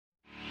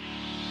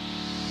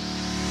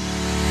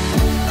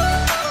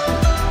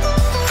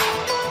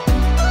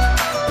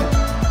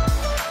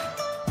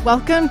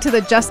Welcome to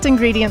the Just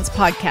Ingredients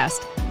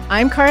podcast.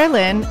 I'm Cara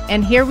Lynn,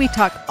 and here we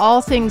talk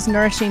all things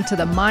nourishing to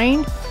the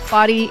mind,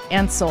 body,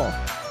 and soul.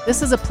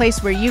 This is a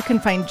place where you can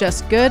find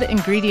just good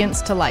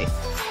ingredients to life.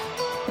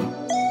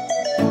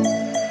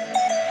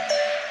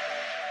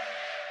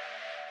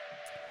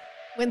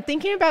 When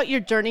thinking about your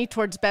journey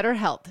towards better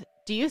health,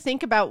 do you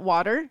think about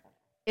water?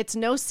 It's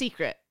no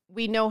secret.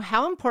 We know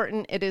how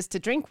important it is to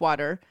drink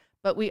water,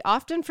 but we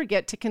often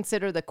forget to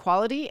consider the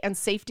quality and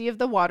safety of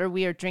the water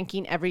we are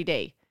drinking every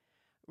day.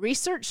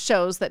 Research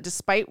shows that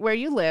despite where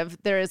you live,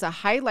 there is a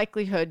high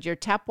likelihood your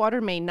tap water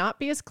may not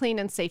be as clean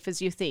and safe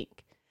as you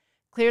think.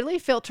 Clearly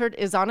Filtered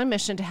is on a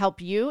mission to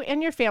help you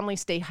and your family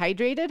stay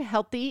hydrated,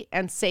 healthy,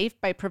 and safe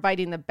by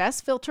providing the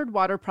best filtered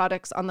water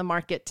products on the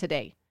market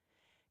today.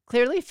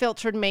 Clearly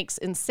Filtered makes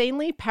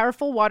insanely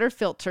powerful water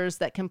filters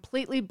that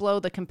completely blow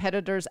the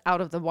competitors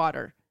out of the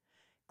water.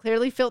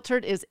 Clearly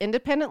Filtered is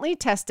independently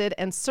tested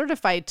and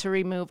certified to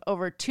remove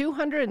over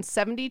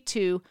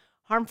 272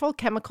 harmful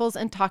chemicals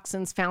and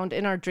toxins found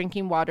in our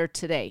drinking water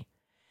today.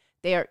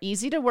 They are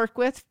easy to work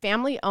with,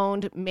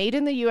 family-owned, made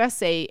in the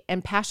USA,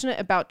 and passionate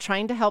about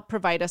trying to help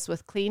provide us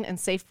with clean and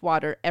safe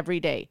water every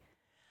day.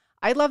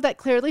 I love that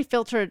Clearly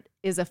Filtered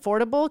is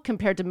affordable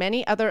compared to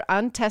many other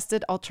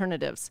untested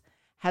alternatives,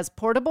 has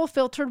portable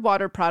filtered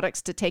water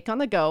products to take on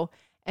the go,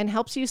 and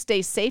helps you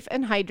stay safe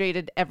and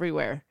hydrated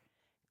everywhere.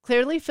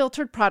 Clearly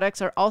Filtered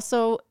products are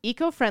also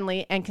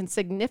eco-friendly and can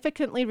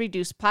significantly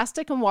reduce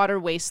plastic and water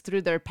waste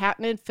through their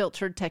patented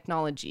filtered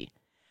technology.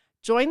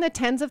 Join the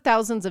tens of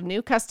thousands of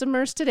new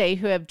customers today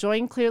who have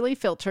joined Clearly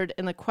Filtered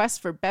in the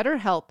quest for better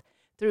health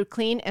through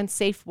clean and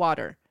safe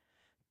water.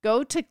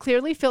 Go to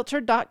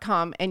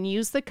clearlyfiltered.com and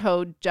use the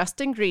code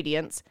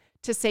JUSTINGREDIENTS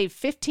to save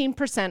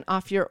 15%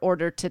 off your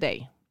order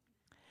today.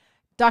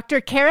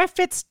 Dr. Cara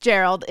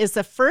Fitzgerald is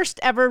the first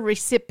ever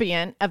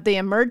recipient of the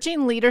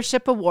Emerging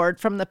Leadership Award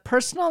from the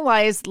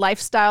Personalized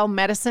Lifestyle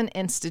Medicine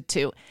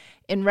Institute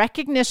in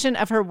recognition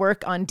of her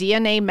work on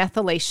DNA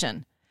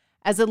methylation.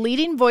 As a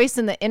leading voice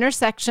in the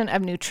intersection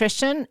of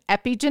nutrition,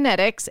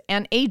 epigenetics,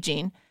 and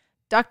aging,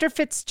 Dr.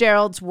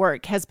 Fitzgerald's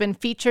work has been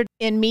featured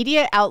in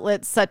media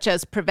outlets such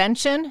as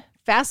Prevention,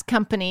 Fast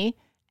Company,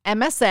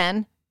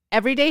 MSN,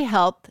 Everyday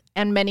Health,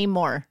 and many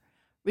more.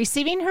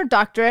 Receiving her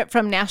doctorate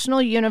from National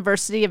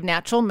University of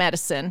Natural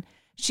Medicine,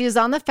 she is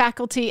on the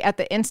faculty at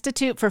the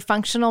Institute for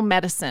Functional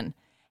Medicine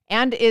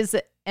and is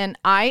an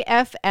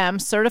IFM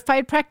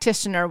certified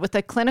practitioner with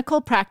a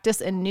clinical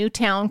practice in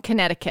Newtown,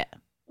 Connecticut.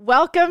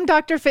 Welcome,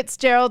 Dr.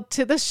 Fitzgerald,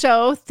 to the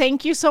show.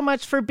 Thank you so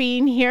much for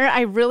being here.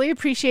 I really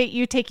appreciate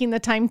you taking the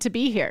time to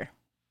be here.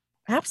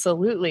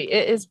 Absolutely.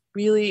 It is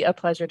really a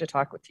pleasure to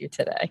talk with you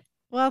today.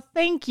 Well,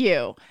 thank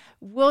you.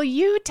 Will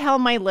you tell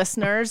my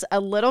listeners a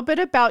little bit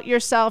about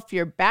yourself,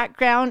 your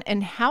background,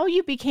 and how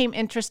you became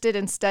interested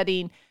in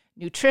studying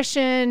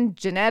nutrition,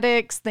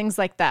 genetics, things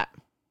like that?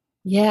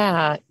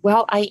 Yeah.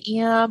 Well,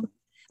 let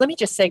me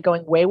just say,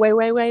 going way, way,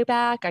 way, way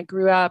back, I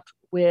grew up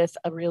with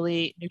a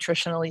really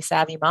nutritionally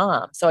savvy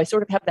mom. So I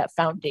sort of have that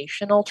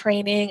foundational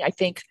training, I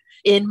think,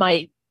 in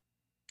my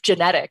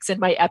genetics, in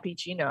my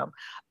epigenome.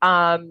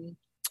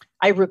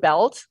 I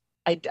rebelled.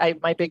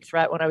 My big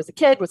threat when I was a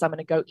kid was I'm going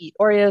to go eat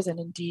Oreos. And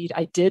indeed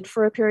I did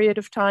for a period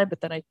of time, but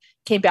then I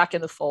came back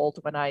in the fold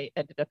when I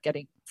ended up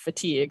getting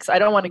fatigue. So I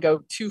don't want to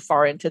go too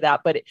far into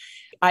that, but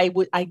I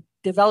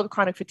developed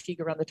chronic fatigue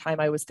around the time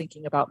I was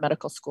thinking about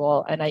medical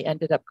school. And I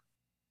ended up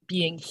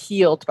being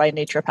healed by a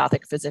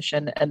naturopathic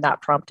physician. And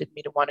that prompted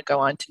me to want to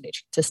go on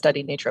to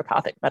study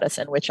naturopathic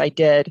medicine, which I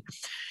did.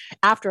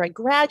 After I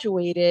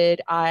graduated,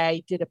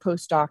 I did a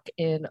postdoc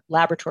in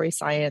laboratory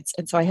science.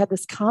 And so I had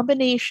this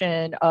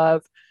combination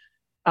of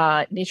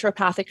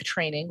naturopathic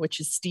training, which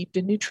is steeped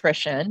in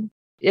nutrition.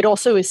 It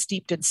also is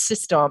steeped in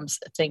systems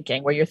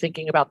thinking, where you're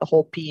thinking about the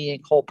whole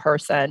being, whole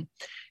person.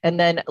 And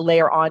then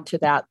layer on to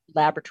that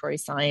laboratory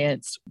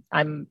science.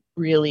 I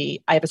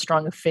have a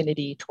strong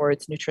affinity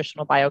towards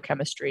nutritional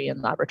biochemistry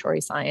and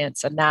laboratory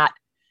science. And that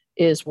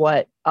is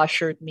what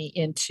ushered me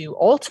into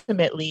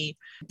ultimately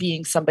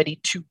being somebody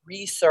to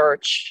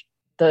research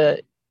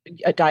a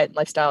diet and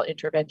lifestyle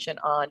intervention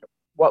on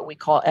what we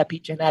call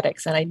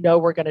epigenetics. And I know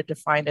we're going to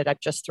define it. I've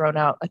just thrown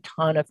out a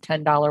ton of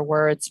 $10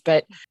 words,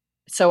 but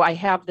so I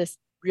have this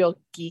real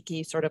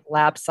geeky sort of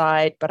lab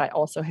side, but I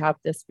also have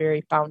this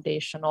very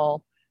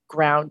foundational,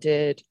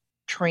 grounded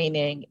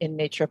training in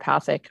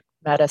naturopathic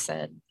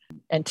medicine.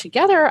 And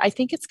together, I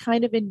think it's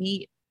kind of a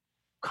neat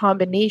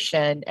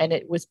combination. And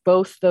it was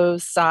both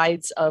those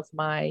sides of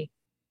my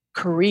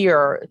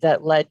career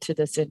that led to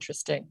this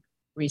interesting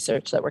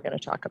research that we're going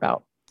to talk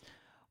about.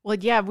 Well,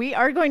 yeah, we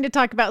are going to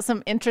talk about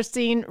some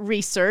interesting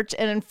research.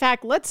 And in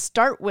fact, let's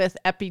start with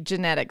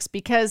epigenetics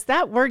because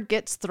that word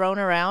gets thrown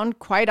around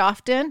quite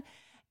often.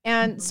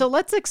 And so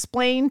let's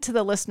explain to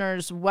the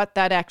listeners what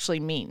that actually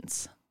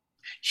means.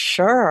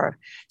 Sure.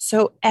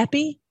 So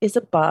epi is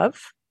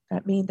above.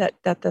 That means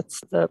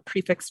that's the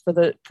prefix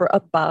for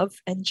above.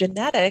 And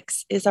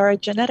genetics is our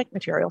genetic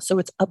material. So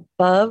it's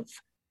above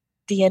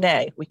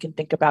DNA. We can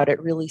think about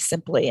it really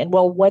simply. And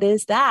well, what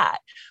is that?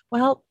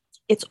 Well,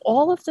 it's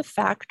all of the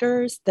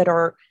factors that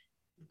are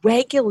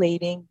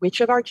regulating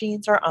which of our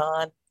genes are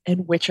on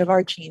and which of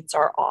our genes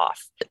are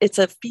off. It's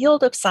a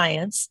field of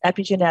science,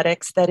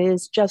 epigenetics, that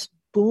is just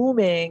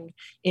booming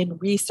in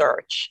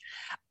research.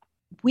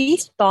 We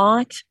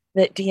thought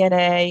that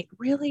DNA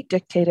really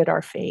dictated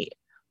our fate,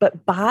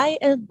 but by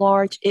and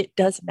large, it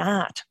does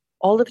not.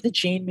 All of the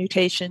gene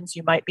mutations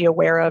you might be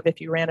aware of if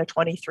you ran a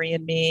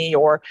 23andMe,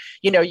 or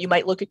you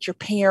might look at your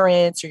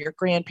parents or your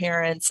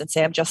grandparents and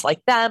say, I'm just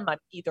like them. I'm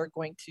either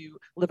going to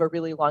live a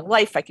really long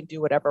life, I can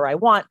do whatever I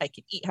want, I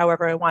can eat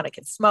however I want, I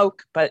can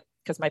smoke, but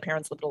because my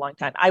parents lived a long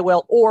time, I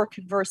will. Or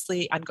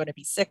conversely, I'm going to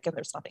be sick and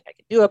there's nothing I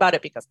can do about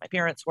it because my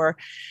parents were.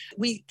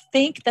 We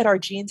think that our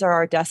genes are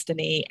our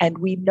destiny, and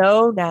we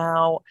know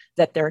now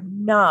that they're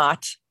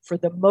not for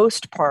the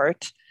most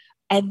part,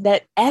 and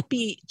that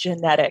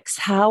epigenetics,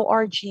 how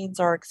our genes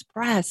are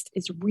expressed,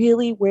 is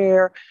really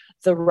where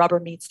the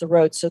rubber meets the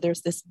road. So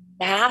there's this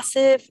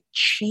massive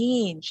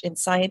change in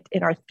science,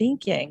 in our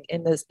thinking,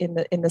 in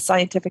the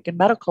scientific and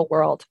medical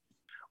world.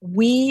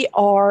 We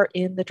are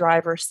in the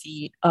driver's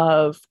seat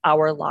of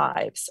our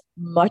lives,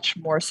 much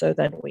more so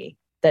than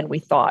we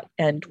thought.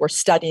 And we're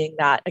studying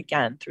that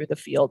again through the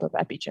field of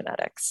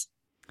epigenetics.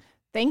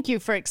 Thank you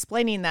for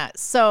explaining that.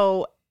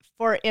 So,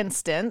 for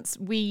instance,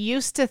 we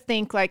used to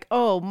think like,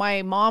 oh,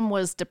 my mom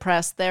was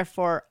depressed,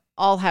 therefore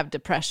I'll have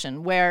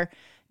depression. Where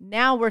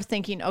now we're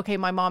thinking, okay,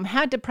 my mom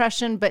had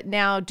depression, but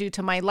now due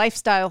to my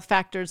lifestyle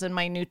factors and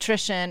my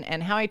nutrition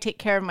and how I take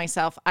care of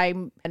myself, I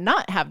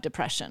not have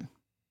depression.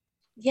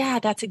 Yeah,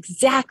 that's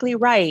exactly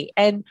right.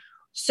 And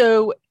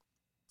so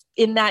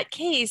in that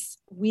case,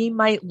 we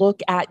might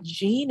look at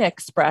gene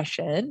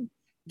expression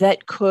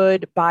that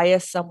could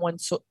bias someone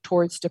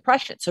towards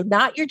depression. So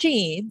not your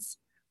genes,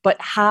 but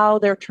how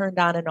they're turned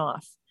on and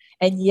off.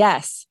 And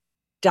yes,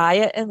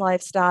 diet and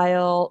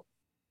lifestyle,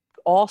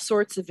 all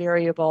sorts of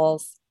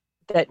variables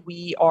that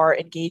we are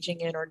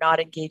engaging in or not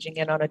engaging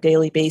in on a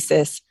daily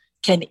basis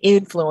can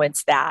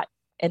influence that,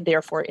 and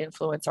therefore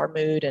influence our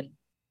mood and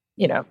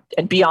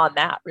beyond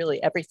that,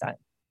 really everything.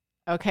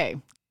 Okay,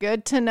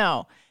 good to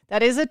know.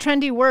 That is a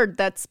trendy word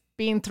that's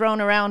being thrown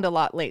around a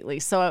lot lately.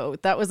 So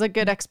that was a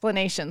good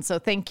explanation. So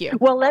thank you.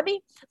 Well, let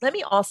me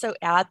also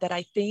add that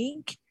I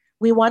think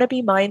we want to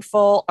be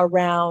mindful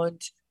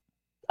around,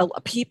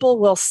 people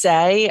will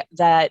say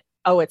that,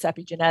 oh, it's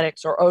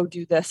epigenetics, or, oh,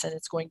 do this and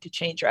it's going to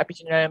change your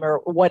epigenome or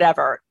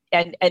whatever.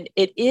 And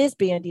it is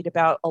bandied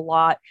about a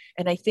lot.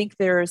 And I think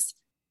there's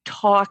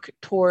talk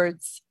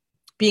towards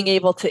being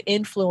able to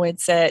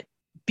influence it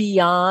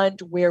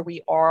beyond where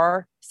we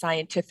are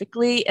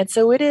scientifically. And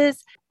so it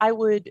is, I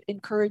would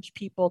encourage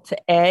people to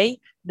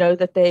know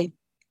that they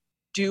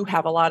do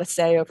have a lot of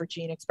say over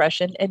gene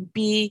expression, and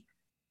B,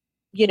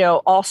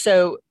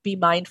 also be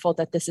mindful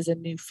that this is a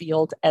new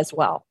field as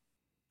well.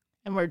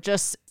 And we're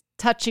just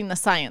touching the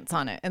science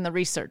on it and the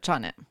research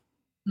on it.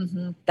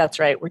 Mm-hmm. That's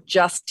right. We're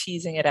just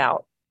teasing it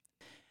out.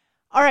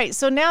 All right.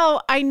 So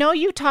now I know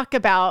you talk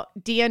about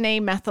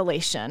DNA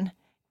methylation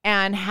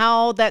and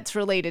how that's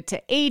related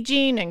to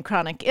aging and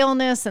chronic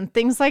illness and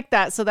things like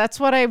that. So that's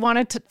what I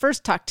wanted to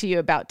first talk to you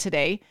about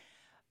today.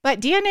 But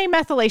DNA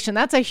methylation,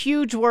 that's a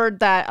huge word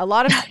that a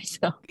lot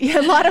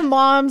of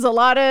moms, a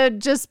lot of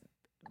just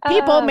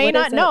people may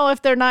not know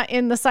if they're not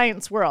in the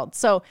science world.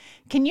 So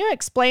can you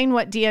explain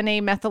what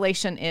DNA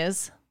methylation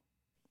is?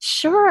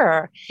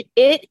 Sure.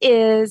 It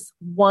is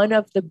one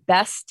of the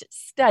best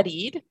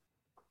studied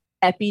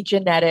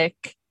epigenetic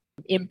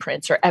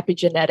imprints or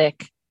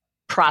epigenetic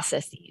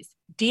processes.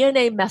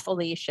 DNA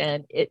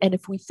methylation, and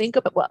if we think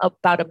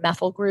about a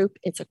methyl group,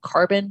 it's a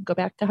carbon, go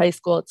back to high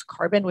school, it's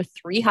carbon with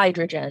 3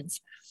 hydrogens.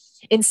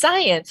 In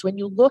science, when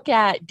you look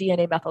at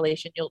DNA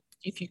methylation,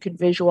 if you can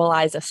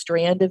visualize a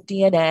strand of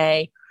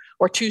DNA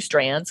or 2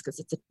 strands, because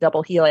it's a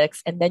double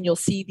helix, and then you'll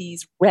see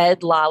these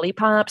red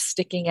lollipops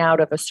sticking out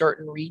of a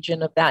certain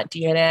region of that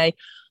DNA.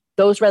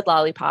 Those red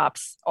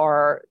lollipops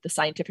are the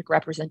scientific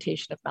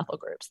representation of methyl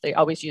groups. They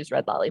always use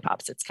red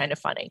lollipops. It's kind of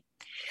funny.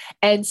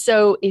 And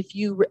so if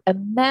you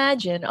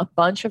imagine a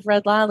bunch of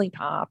red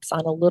lollipops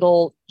on a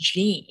little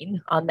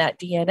gene on that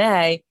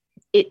DNA,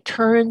 it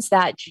turns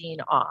that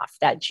gene off.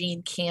 That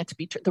gene can't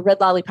be, the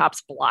red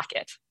lollipops block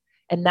it.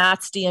 And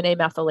that's DNA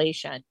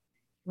methylation.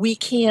 We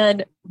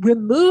can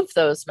remove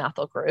those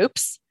methyl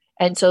groups.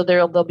 And so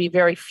there'll be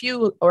very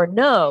few or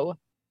no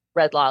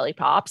red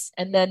lollipops,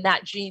 and then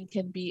that gene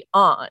can be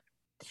on.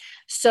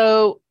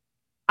 So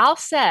I'll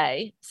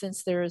say,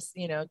 since there's,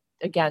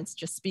 again,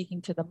 just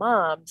speaking to the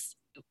moms,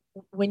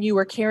 when you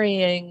were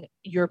carrying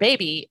your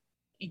baby,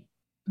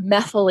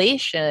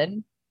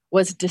 methylation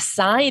was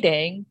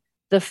deciding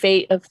the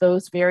fate of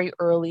those very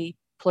early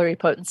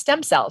pluripotent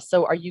stem cells.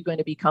 So are you going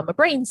to become a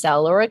brain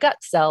cell or a gut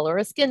cell or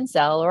a skin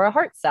cell or a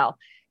heart cell?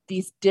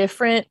 These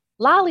different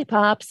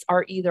lollipops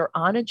are either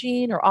on a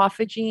gene or off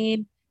a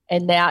gene,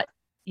 and that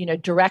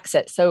directs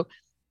it. So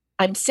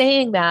I'm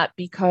saying that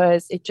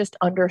because it just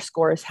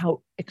underscores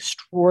how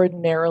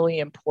extraordinarily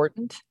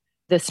important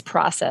this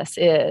process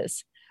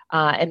is.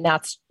 And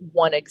that's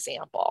one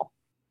example.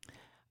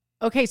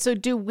 Okay, so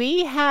do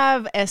we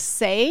have a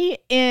say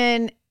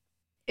in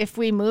if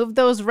we move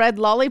those red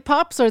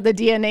lollipops or the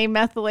DNA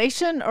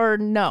methylation, or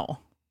no?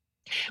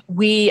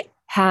 We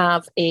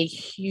have a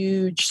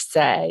huge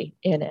say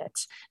in it.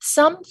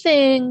 Some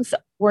things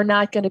we're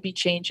not going to be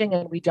changing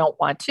and we don't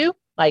want to.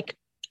 Like,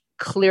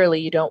 clearly,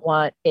 you don't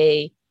want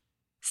a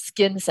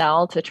skin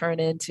cell to turn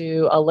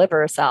into a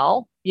liver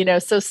cell.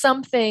 So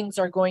some things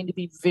are going to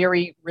be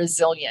very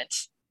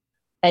resilient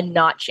and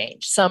not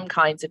change. Some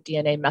kinds of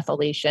DNA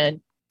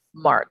methylation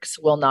marks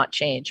will not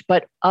change,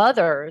 but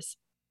others,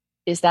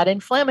 is that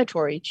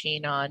inflammatory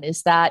gene on?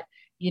 Is that,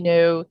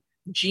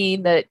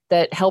 gene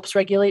that helps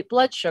regulate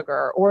blood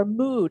sugar or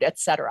mood, et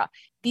cetera?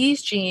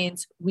 These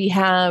genes we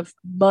have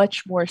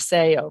much more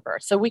say over.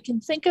 So we can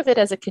think of it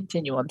as a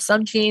continuum.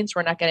 Some genes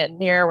we're not getting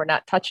near, we're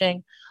not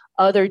touching.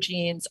 Other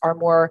genes are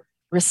more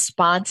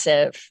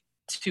responsive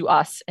to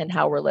us and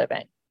how we're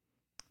living.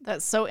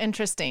 That's so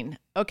interesting.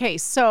 Okay,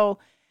 so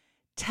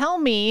tell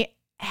me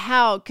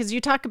how, because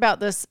you talk about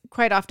this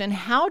quite often,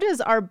 how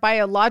does our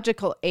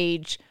biological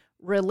age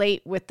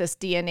relate with this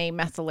DNA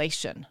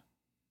methylation?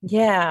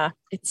 Yeah,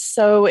 it's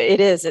so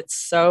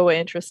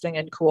interesting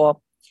and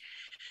cool.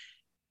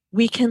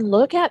 We can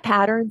look at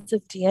patterns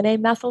of DNA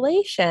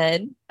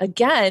methylation,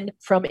 again,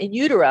 from in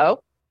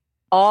utero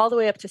all the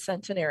way up to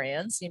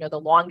centenarians, the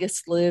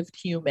longest lived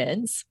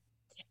humans.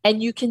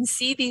 And you can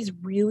see these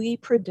really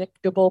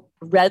predictable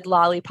red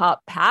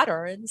lollipop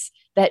patterns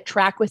that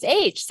track with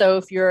age. So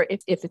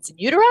if it's in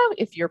utero,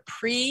 if you're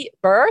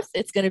pre-birth,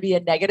 it's going to be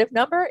a negative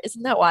number.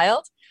 Isn't that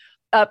wild?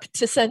 Up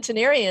to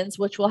centenarians,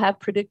 which will have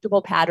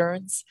predictable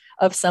patterns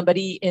of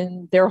somebody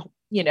in their,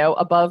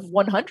 above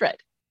 100.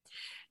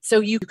 So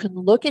you can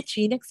look at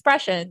gene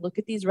expression, look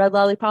at these red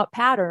lollipop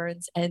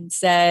patterns and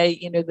say,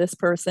 this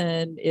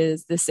person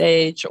is this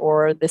age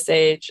or this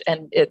age.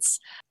 And it's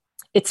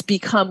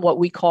become what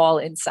we call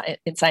in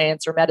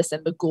science or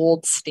medicine, the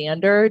gold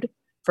standard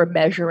for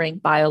measuring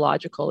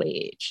biological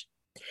age.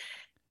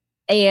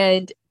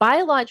 And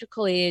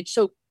biological age,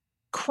 so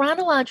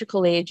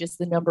chronological age is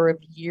the number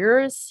of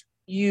years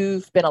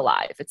you've been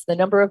alive. It's the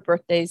number of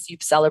birthdays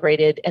you've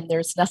celebrated, and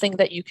there's nothing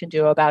that you can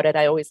do about it.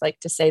 I always like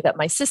to say that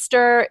my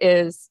sister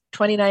is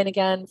 29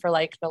 again for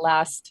like the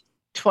last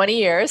 20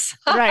 years.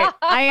 Right.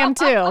 I am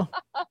too. Are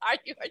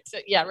you?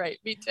 Yeah, right.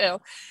 Me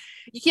too.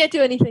 You can't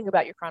do anything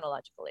about your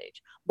chronological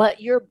age, but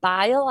your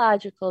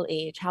biological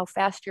age, how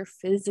fast you're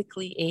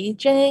physically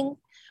aging,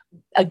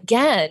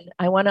 again,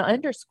 I want to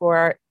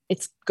underscore,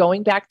 it's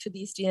going back to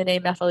these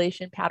DNA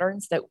methylation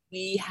patterns that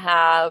we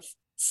have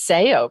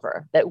say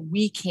over, that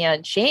we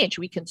can change.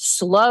 We can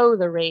slow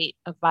the rate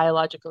of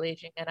biological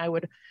aging. And I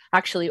would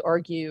actually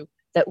argue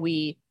that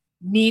we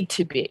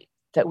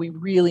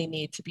really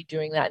need to be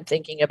doing that and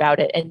thinking about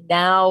it. And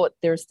now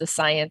there's the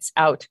science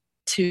out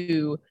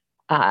to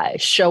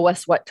show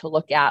us what to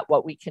look at,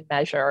 what we can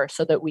measure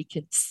so that we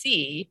can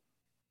see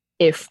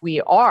if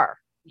we are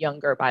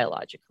younger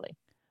biologically.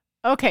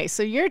 Okay,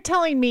 so you're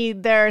telling me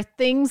there are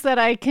things that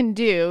I can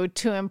do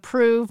to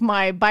improve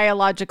my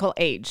biological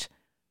age.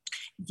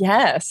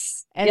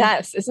 Yes.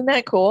 Yes. Isn't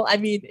that cool? I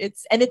mean,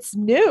 it's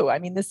new. I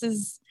mean, this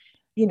is,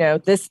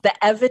 the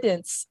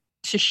evidence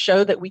to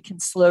show that we can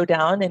slow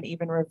down and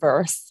even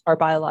reverse our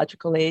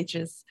biological age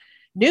is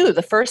new.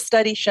 The first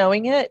study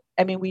showing it,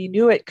 I mean, we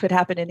knew it could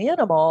happen in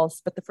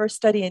animals, but the first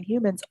study in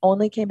humans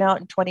only came out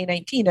in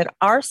 2019. And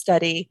our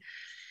study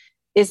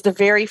is the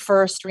very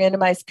first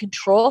randomized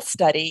control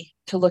study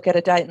to look at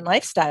a diet and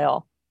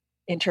lifestyle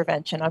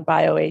intervention on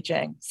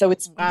bioaging. So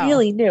it's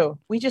really new.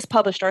 We just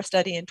published our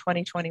study in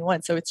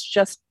 2021. So it's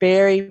just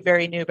very,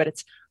 very new, but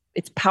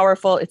it's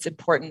powerful, it's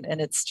important, and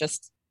it's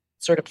just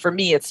sort of, for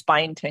me, it's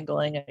spine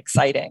tingling and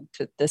exciting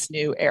to this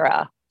new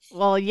era.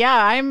 Well,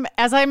 yeah,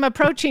 as I'm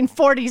approaching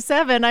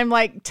 47, I'm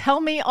like,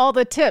 tell me all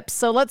the tips.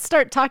 So let's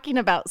start talking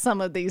about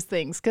some of these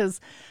things because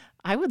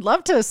I would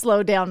love to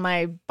slow down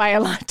my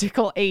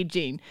biological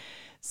aging.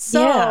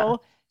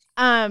 So,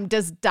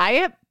 does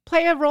diet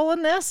play a role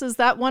in this? Is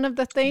that one of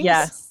the things?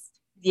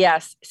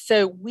 Yes.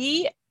 So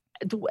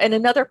and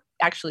another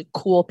actually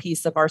cool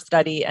piece of our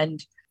study,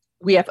 and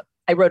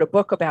I wrote a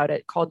book about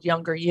it called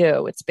Younger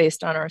You. It's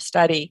based on our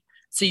study.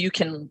 So you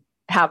can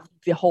have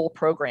the whole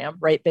program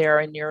right there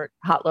in your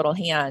hot little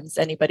hands.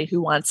 Anybody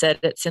who wants it,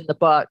 it's in the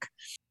book.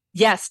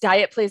 Yes,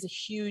 diet plays a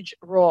huge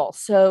role.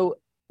 So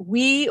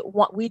we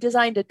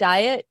designed a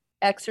diet,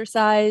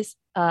 exercise,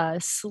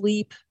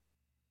 sleep,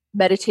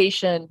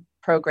 meditation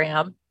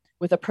program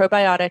with a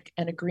probiotic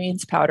and a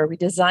greens powder. We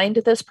designed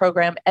this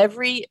program.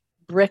 Every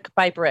brick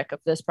by brick of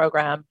this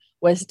program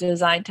was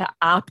designed to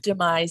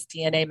optimize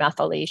DNA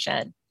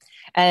methylation.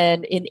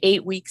 And in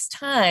 8 weeks'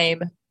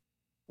 time,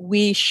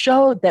 we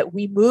showed that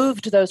we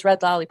moved those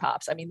red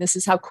lollipops. I mean, this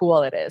is how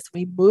cool it is.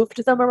 We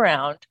moved them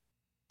around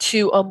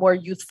to a more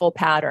youthful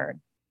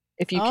pattern,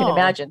 if you can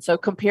imagine. So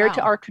compared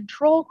to our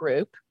control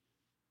group,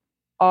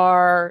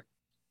 our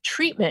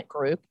treatment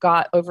group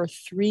got over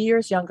 3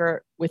 years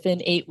younger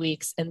within 8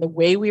 weeks. And the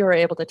way we were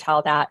able to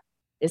tell that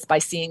is by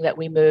seeing that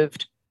we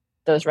moved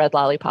those red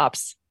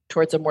lollipops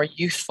towards a more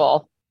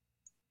youthful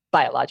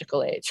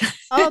biological age.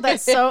 Oh,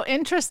 that's so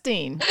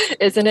interesting.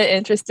 Isn't it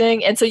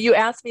interesting? And so you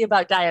asked me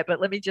about diet,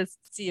 but let me just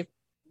see if,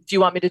 do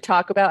you want me to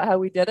talk about how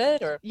we did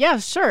it or? Yeah,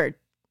 sure.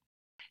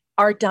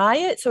 Our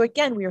diet. So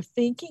again, we are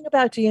thinking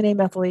about DNA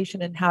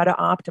methylation and how to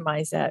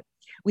optimize it.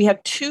 We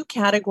have two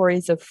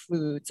categories of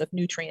foods, of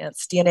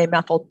nutrients, DNA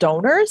methyl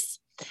donors,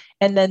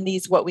 and then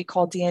these, what we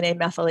call DNA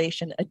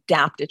methylation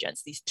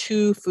adaptogens, these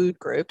two food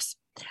groups.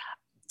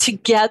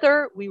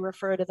 Together, we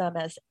refer to them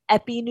as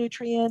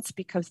epinutrients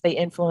because they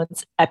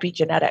influence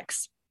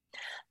epigenetics.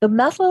 The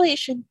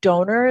methylation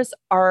donors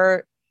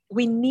are,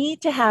 we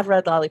need to have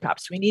red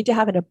lollipops. We need to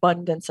have an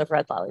abundance of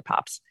red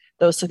lollipops.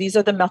 So these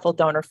are the methyl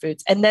donor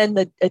foods. And then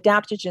the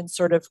adaptogens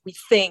sort of, we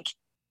think,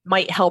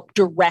 might help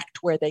direct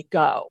where they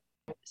go.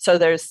 So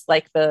there's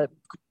like the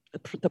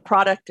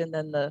product and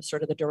then the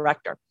sort of the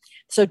director.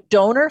 So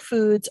donor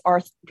foods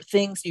are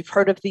things, you've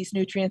heard of these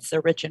nutrients. They're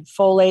rich in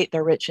folate,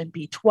 they're rich in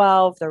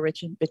B12, they're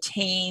rich in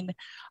betaine,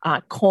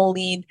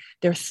 choline.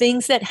 They're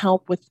things that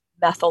help with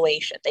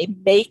methylation. They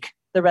make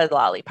the red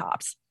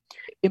lollipops.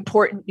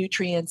 Important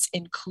nutrients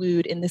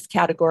include, in this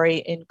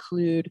category,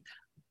 include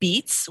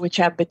beets, which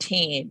have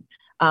betaine,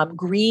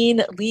 green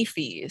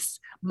leafies,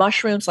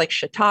 mushrooms like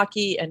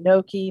shiitake,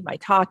 enoki,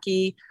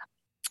 maitake,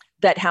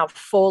 that have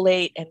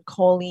folate and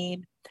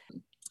choline,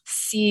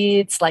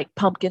 seeds like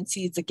pumpkin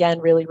seeds, again,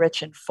 really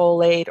rich in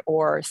folate,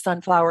 or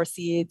sunflower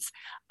seeds.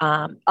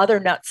 Other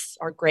nuts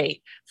are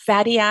great.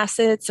 Fatty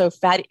acids,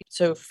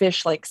 so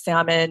fish like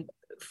salmon,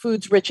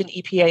 foods rich in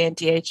EPA and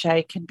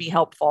DHA can be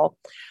helpful.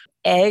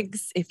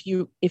 Eggs, if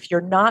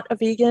you're not a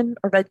vegan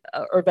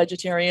or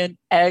vegetarian,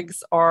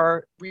 eggs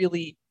are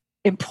really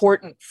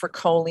important for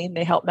choline.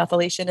 They help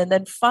methylation. And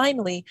then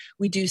finally,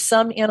 we do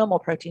some animal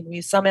protein. We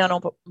use some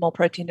animal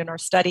protein in our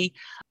study.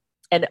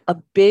 And a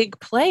big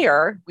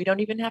player, we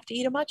don't even have to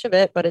eat much of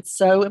it, but it's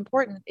so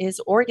important,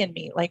 is organ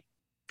meat, like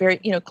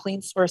very,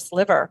 clean source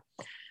liver.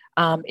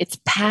 It's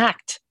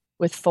packed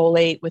with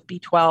folate, with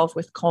B12,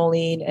 with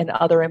choline and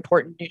other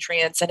important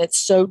nutrients. And it's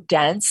so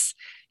dense,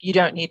 you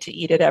don't need to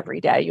eat it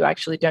every day. You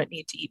actually don't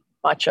need to eat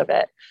much of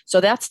it.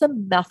 So that's the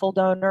methyl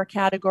donor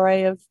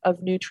category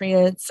of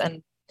nutrients.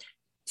 And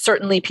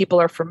certainly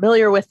people are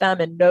familiar with them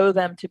and know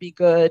them to be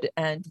good.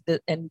 And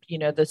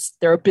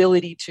their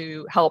ability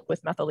to help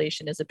with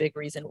methylation is a big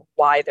reason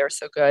why they're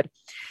so good.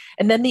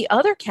 And then the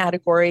other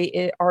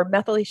category are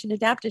methylation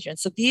adaptogens.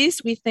 So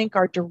these we think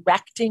are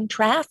directing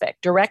traffic,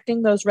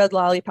 directing those red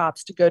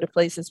lollipops to go to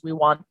places we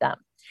want them.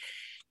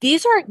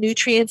 These are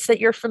nutrients that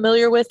you're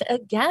familiar with.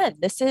 Again,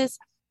 this is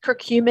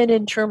curcumin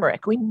and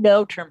turmeric. We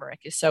know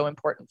turmeric is so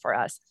important for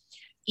us.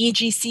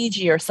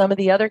 EGCG or some of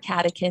the other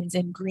catechins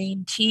in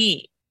green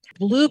tea.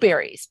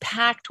 Blueberries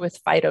packed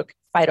with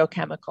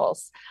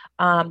phytochemicals,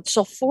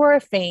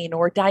 sulforaphane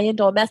or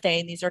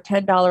diindolylmethane. These are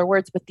 $10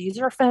 words, but these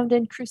are found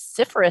in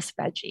cruciferous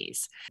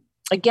veggies.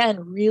 Again,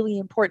 really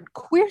important.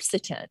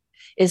 Quercetin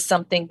is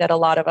something that a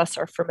lot of us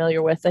are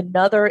familiar with.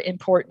 Another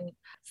important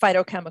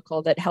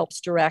phytochemical that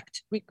helps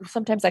direct,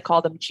 sometimes I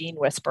call them gene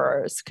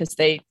whisperers because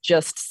they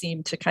just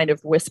seem to kind of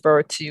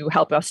whisper to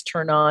help us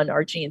turn on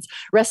our genes.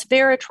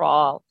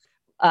 Resveratrol,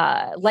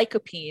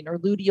 lycopene or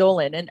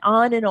luteolin, and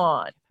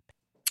on.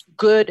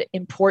 Good,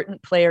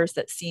 important players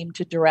that seem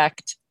to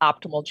direct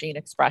optimal gene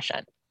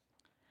expression.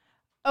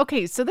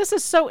 Okay, so this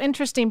is so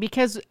interesting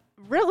because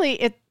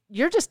really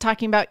you're just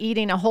talking about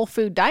eating a whole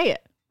food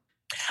diet.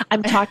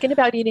 I'm talking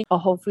about eating a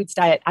whole foods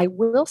diet. I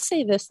will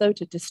say this, though,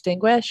 to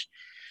distinguish.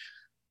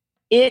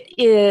 It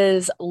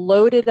is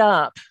loaded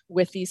up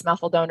with these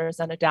methyl donors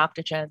and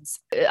adaptogens.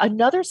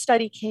 Another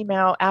study came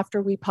out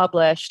after we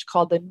published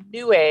called the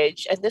New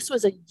Age, and this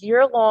was a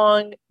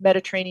year-long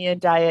Mediterranean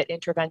diet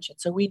intervention.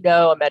 So we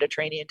know a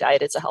Mediterranean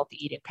diet is a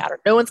healthy eating pattern.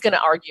 No one's going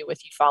to argue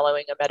with you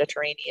following a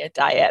Mediterranean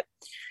diet.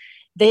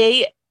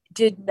 They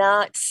did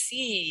not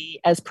see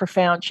as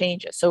profound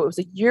changes. So it was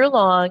a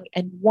year-long,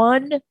 and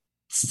one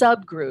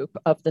subgroup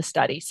of the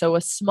study, so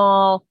a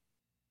small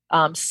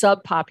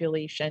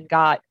subpopulation,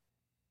 got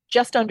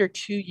just under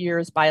 2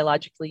 years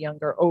biologically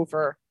younger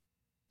over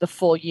the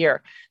full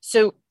year.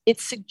 So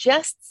it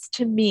suggests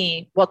to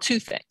me, well, two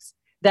things: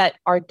 that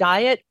our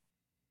diet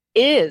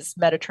is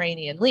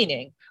Mediterranean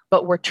leaning,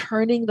 but we're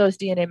turning those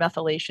DNA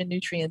methylation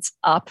nutrients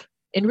up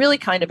in really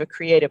kind of a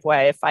creative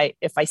way,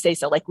 if I say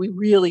so. Like, we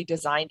really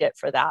designed it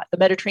for that. The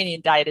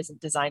Mediterranean diet isn't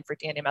designed for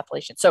DNA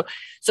methylation.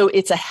 So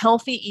it's a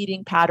healthy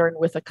eating pattern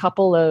with a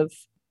couple of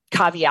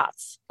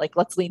caveats. Like,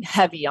 let's lean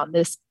heavy on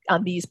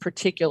these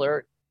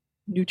particular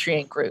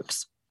nutrient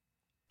groups.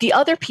 The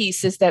other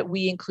piece is that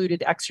we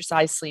included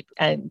exercise, sleep,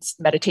 and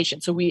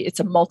meditation. So it's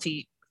a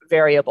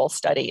multi-variable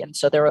study. And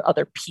so there are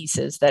other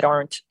pieces that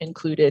aren't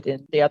included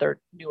in the other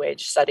New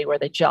Age study where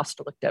they just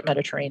looked at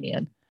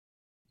Mediterranean.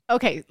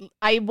 Okay,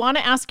 I want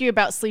to ask you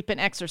about sleep and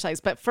exercise,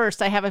 but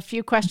first I have a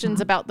few questions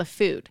about the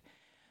food.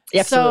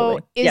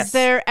 Absolutely. So is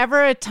there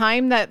ever a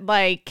time that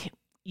like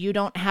you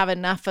don't have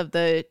enough of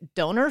the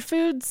donor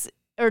foods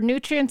or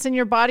nutrients in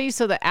your body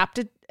so the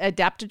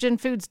adaptogen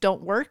foods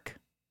don't work?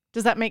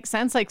 Does that make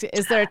sense? Like,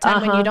 is there a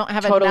time when you don't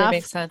have totally enough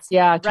makes sense.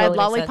 Yeah, totally red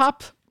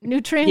lollipop?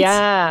 nutrients?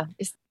 Yeah,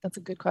 that's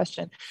a good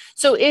question.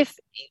 So if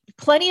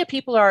plenty of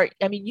people are,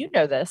 I mean, you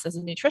know this as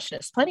a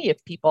nutritionist, plenty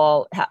of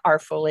people are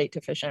folate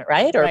deficient,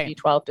 right? Or Right,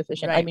 B12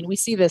 deficient. I right. mean, we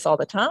see this all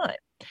the time.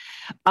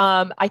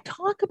 I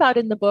talk about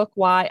in the book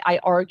why I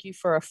argue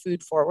for a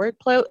food forward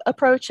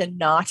approach and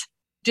not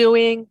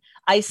doing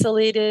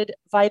isolated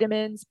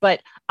vitamins.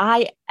 But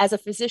as a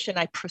physician,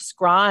 I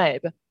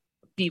prescribe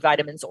B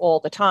vitamins all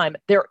the time.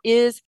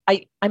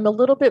 I'm a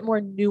little bit more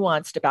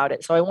nuanced about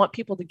it. So I want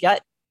people to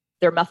get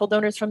their methyl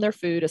donors from their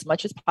food as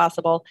much as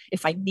possible.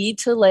 If I need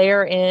to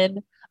layer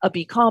in a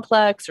B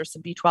complex or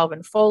some B12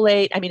 and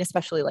folate, I mean,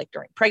 especially like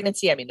during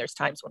pregnancy, I mean, there's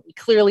times when we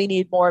clearly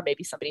need more.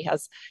 Maybe somebody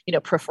has,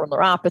 peripheral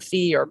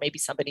neuropathy, or maybe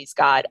somebody's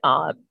got,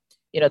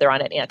 they're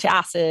on an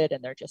antacid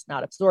and they're just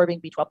not absorbing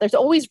B12. There's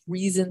always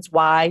reasons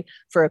why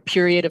for a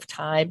period of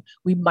time,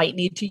 we might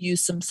need to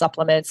use some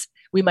supplements.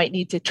 We might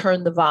need to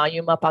turn the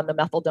volume up on the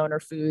methyl donor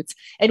foods.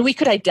 And we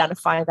could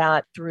identify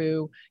that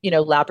through,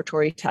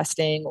 laboratory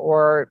testing,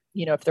 or,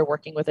 if they're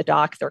working with a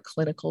doc, their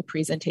clinical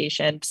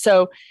presentation.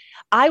 So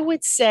I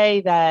would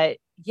say that,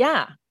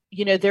 yeah,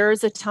 there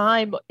is a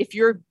time if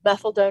you're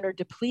methyl donor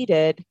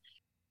depleted,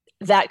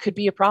 that could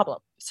be a problem.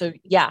 So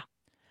yeah.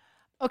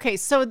 Okay,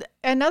 so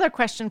another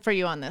question for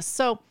you on this.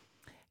 So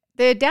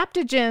the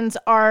adaptogens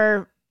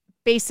are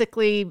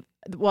basically,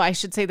 well, I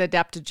should say the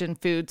adaptogen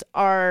foods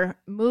are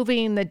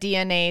moving the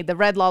DNA, the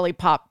red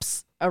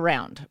lollipops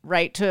around,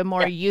 right, to a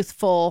more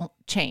youthful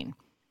chain.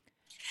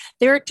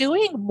 They're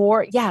doing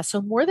more, yeah.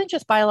 So more than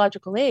just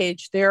biological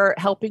age, they're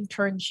helping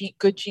turn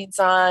good genes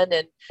on,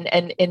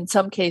 and in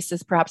some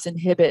cases, perhaps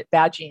inhibit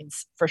bad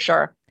genes for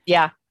sure.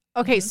 Yeah.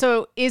 Okay,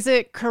 so is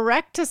it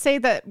correct to say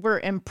that we're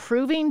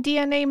improving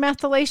DNA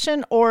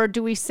methylation, or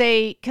do we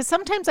say, because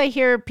sometimes I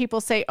hear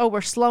people say, oh,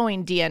 we're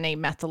slowing DNA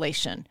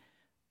methylation,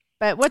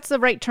 but what's the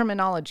right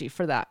terminology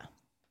for that?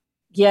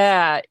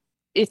 Yeah,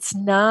 it's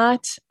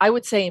not, I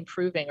would say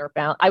improving, or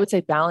I would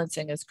say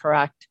balancing is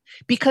correct.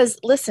 Because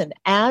listen,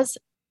 as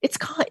it's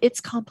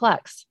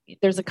complex.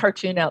 There's a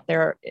cartoon out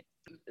there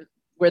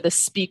where the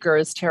speaker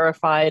is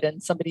terrified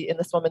and somebody in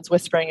this woman's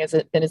whispering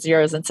in his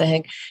ears and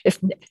saying,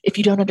 if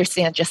you don't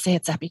understand, just say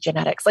it's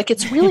epigenetics. Like,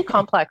 it's really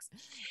complex.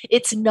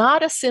 It's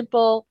not a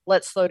simple,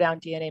 let's slow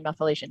down DNA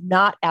methylation,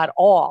 not at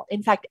all.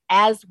 In fact,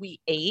 as we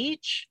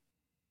age,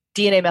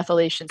 DNA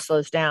methylation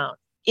slows down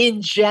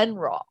in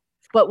general.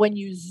 But when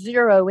you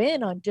zero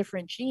in on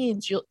different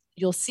genes,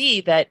 you'll see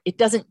that it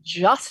doesn't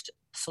just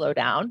slow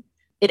down,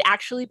 it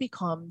actually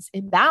becomes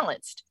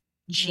imbalanced.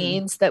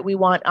 Genes that we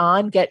want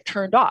on get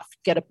turned off,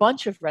 get a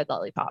bunch of red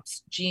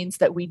lollipops. Genes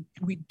that we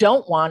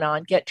don't want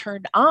on get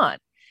turned on.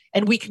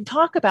 And we can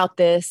talk about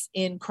this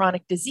in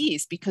chronic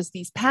disease, because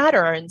these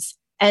patterns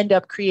end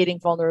up creating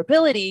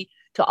vulnerability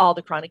to all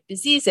the chronic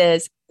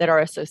diseases that are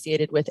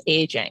associated with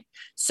aging.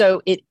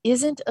 So it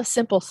isn't a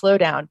simple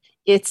slowdown.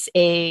 It's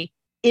a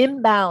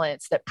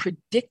imbalance that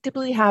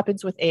predictably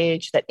happens with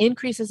age that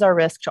increases our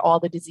risk to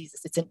all the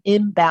diseases. It's an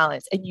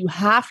imbalance. And you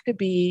have to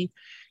be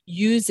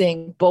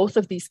using both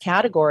of these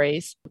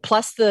categories,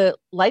 plus the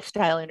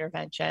lifestyle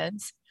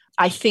interventions,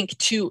 I think,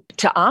 to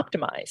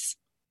optimize.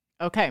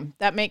 Okay,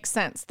 that makes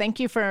sense. Thank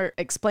you for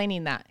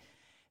explaining that.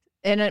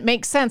 And it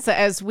makes sense that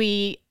as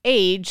we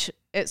age,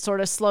 it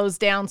sort of slows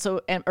down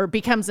or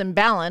becomes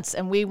imbalanced,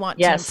 and we want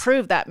to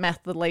improve that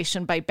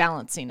methylation by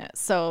balancing it.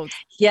 So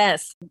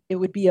yes, it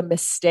would be a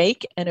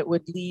mistake, and it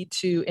would lead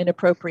to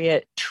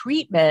inappropriate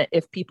treatment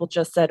if people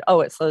just said,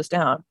 oh, it slows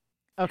down.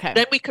 Okay.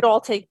 Then we could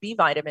all take B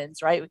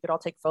vitamins, right? We could all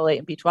take folate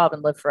and B12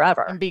 and live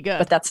forever. And be good.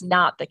 But that's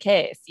not the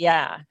case.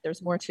 Yeah,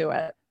 there's more to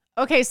it.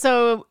 Okay,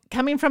 so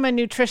coming from a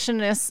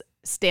nutritionist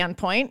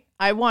standpoint,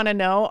 I want to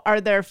know,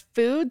 are there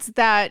foods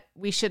that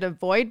we should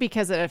avoid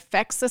because it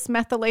affects this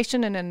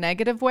methylation in a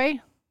negative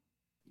way?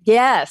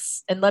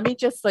 Yes. And let me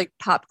just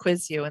pop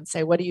quiz you and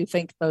say, what do you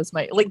think those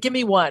might, give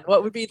me one.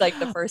 What would be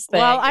the first thing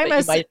that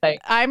you might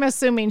think? I'm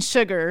assuming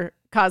sugar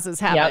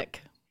causes havoc.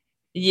 Yep.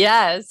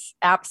 Yes,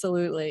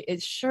 absolutely.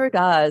 It sure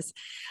does.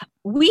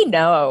 We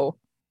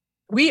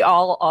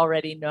all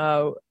already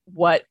know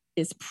what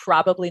is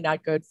probably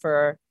not good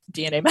for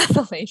DNA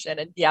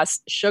methylation. And yes,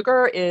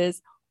 sugar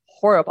is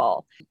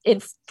horrible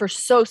for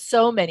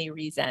so many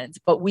reasons.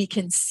 But we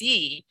can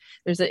see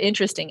there's an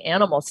interesting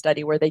animal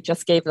study where they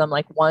just gave them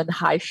one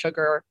high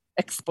sugar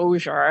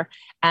exposure,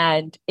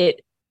 and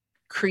it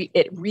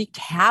wreaked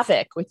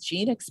havoc with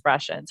gene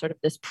expression, sort of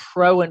this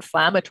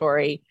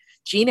pro-inflammatory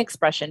gene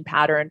expression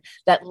pattern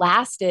that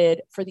lasted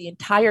for the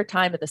entire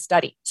time of the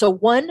study. So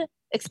one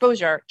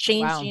exposure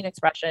changed gene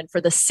expression for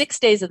the 6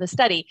 days of the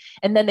study,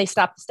 and then they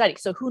stopped the study.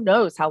 So who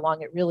knows how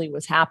long it really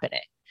was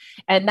happening?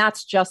 And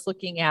that's just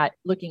looking at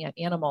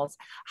animals.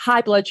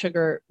 High blood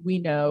sugar, we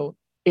know,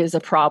 is a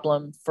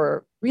problem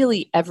for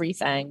really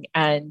everything.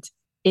 And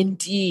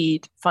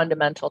indeed,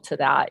 fundamental to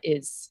that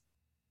is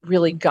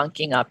really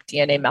gunking up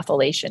DNA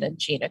methylation and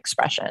gene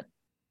expression.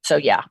 So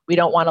yeah, we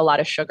don't want a lot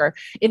of sugar.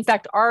 In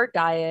fact, our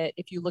diet,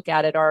 if you look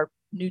at it,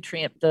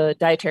 the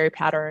dietary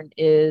pattern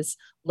is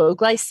low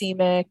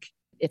glycemic.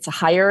 It's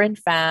higher in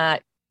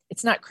fat.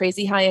 It's not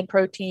crazy high in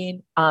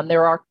protein.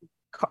 There are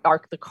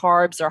the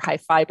carbs are high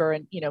fiber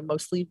and,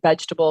 mostly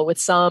vegetable with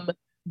some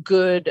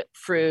good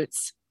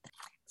fruits.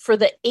 For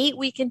the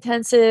 8-week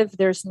intensive,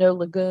 there's no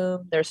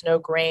legume, there's no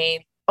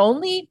grain,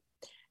 only,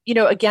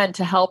 again,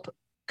 to help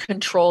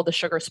control the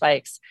sugar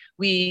spikes.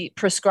 We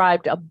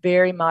prescribed a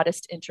very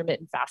modest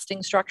intermittent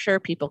fasting structure.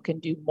 People can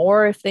do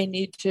more if they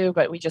need to,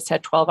 but we just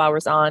had 12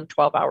 hours on,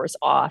 12 hours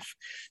off.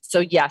 So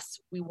yes,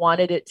 we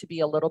wanted it to be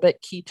a little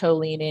bit keto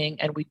leaning,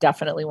 and we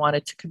definitely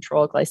wanted to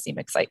control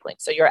glycemic cycling.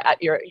 So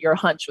your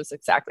hunch was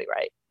exactly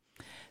right.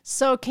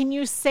 So can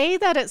you say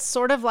that it's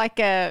sort of like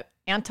a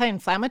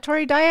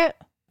anti-inflammatory diet?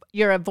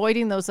 You're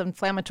avoiding those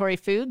inflammatory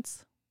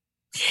foods?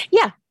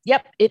 Yeah.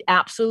 Yep. It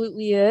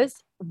absolutely is.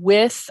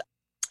 With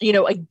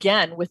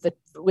again, with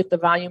the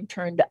volume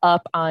turned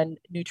up on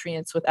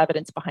nutrients with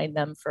evidence behind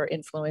them for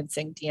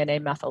influencing DNA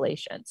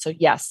methylation. So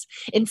yes,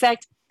 in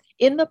fact,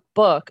 in the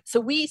book, so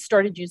we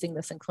started using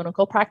this in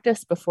clinical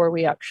practice before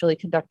we actually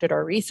conducted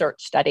our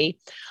research study.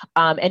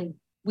 And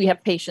we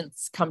have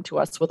patients come to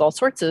us with all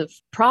sorts of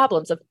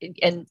problems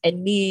and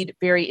need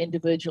very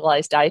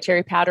individualized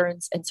dietary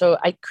patterns. And so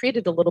I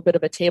created a little bit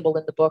of a table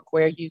in the book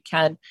where you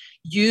can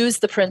use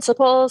the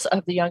principles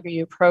of the Younger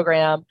You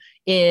program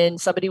in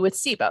somebody with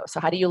SIBO.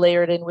 So how do you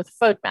layer it in with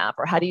FODMAP?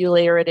 Or how do you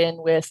layer it in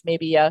with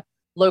maybe a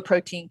low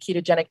protein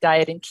ketogenic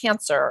diet in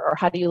cancer? Or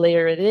how do you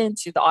layer it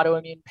into the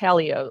autoimmune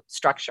paleo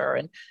structure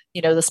and,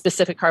 the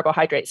specific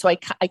carbohydrate? So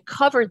I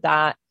covered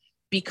that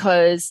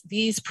because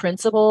these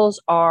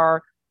principles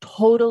are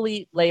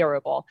totally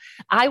layerable.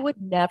 I would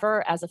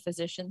never, as a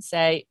physician,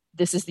 say,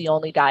 this is the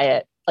only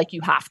diet, like you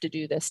have to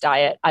do this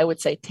diet. I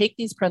would say, take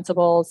these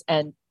principles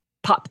and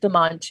pop them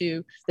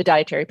onto the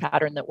dietary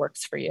pattern that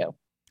works for you.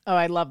 Oh,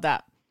 I love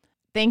that.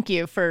 Thank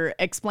you for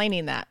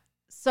explaining that.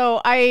 So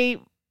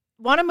I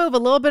want to move a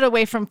little bit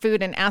away from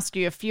food and ask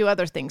you a few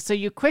other things. So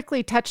you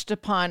quickly touched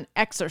upon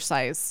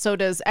exercise. So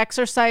does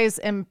exercise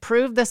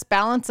improve this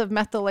balance of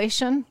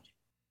methylation?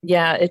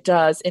 Yeah, it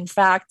does. In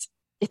fact,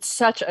 it's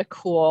such a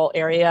cool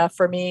area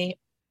for me.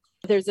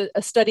 There's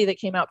a study that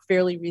came out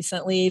fairly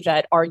recently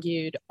that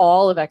argued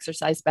all of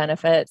exercise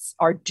benefits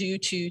are due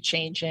to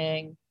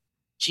changing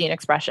gene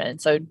expression.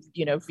 So,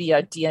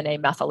 via DNA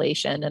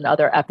methylation and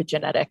other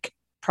epigenetic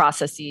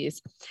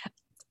processes.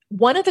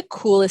 One of the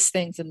coolest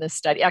things in this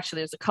study,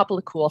 actually, there's a couple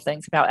of cool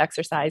things about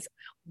exercise.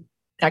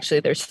 Actually,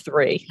 there's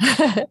 3.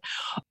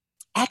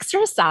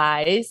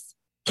 Exercise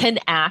can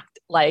act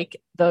like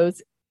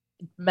those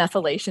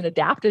methylation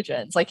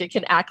adaptogens. Like it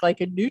can act like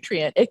a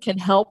nutrient. It can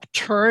help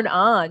turn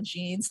on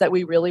genes that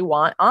we really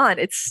want on.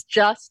 It's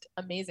just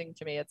amazing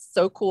to me. It's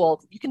so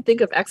cool. You can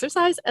think of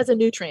exercise as a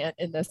nutrient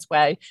in this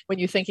way when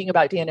you're thinking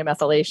about DNA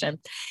methylation.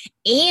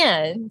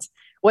 And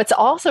what's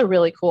also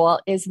really cool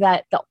is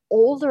that the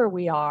older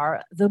we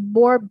are, the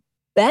more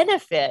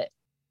benefit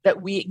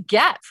that we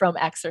get from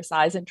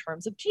exercise in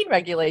terms of gene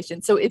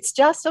regulation. So it's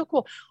just so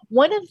cool.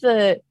 One of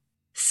the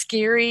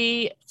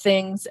scary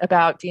things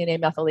about DNA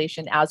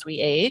methylation as we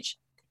age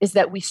is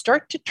that we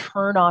start to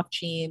turn off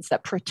genes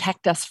that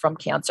protect us from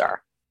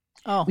cancer.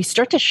 Oh. We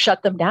start to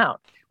shut them down,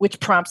 which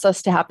prompts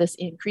us to have this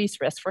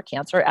increased risk for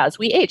cancer as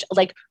we age.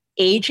 Like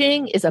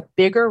aging is a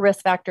bigger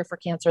risk factor for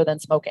cancer than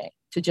smoking,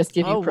 to just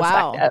give you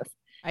perspective.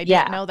 Wow. I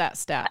didn't know that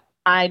stat.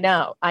 I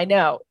know.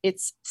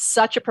 It's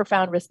such a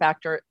profound risk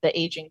factor, the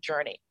aging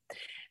journey.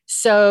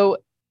 So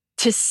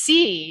to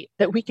see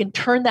that we can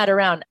turn that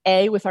around,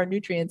 A, with our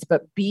nutrients,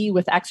 but B,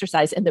 with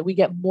exercise, and that we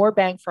get more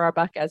bang for our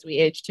buck as we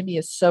age, to me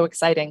is so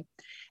exciting.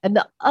 And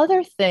the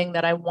other thing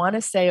that I want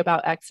to say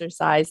about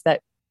exercise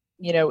that,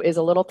 is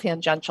a little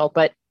tangential,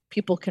 but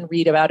people can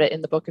read about it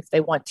in the book if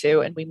they want to,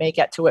 and we may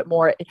get to it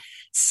more.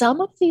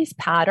 Some of these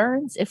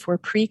patterns, if we're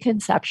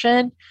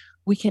preconception,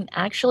 we can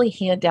actually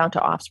hand down to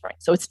offspring.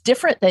 So it's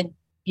different than,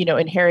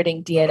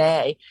 inheriting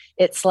DNA.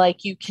 It's like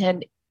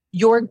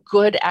your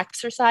good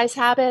exercise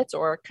habits,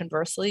 or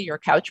conversely, your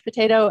couch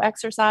potato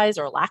exercise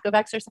or lack of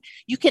exercise,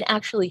 you can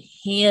actually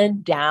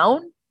hand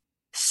down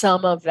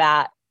some of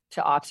that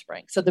to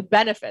offspring. So the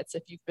benefits,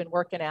 if you've been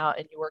working out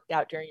and you worked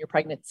out during your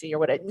pregnancy or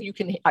whatever, you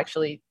can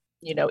actually,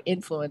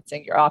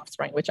 influencing your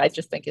offspring, which I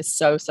just think is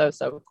so, so,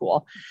 so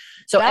cool.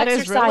 So that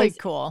exercise is really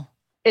cool.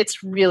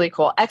 It's really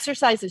cool.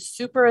 Exercise is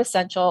super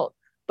essential,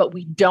 but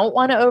we don't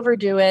want to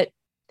overdo it.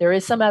 There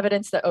is some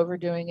evidence that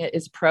overdoing it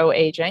is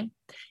pro-aging.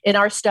 In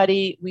our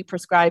study, we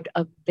prescribed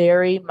a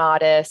very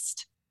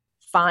modest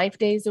 5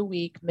 days a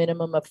week,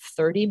 minimum of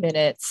 30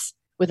 minutes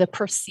with a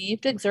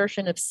perceived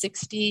exertion of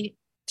 60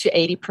 to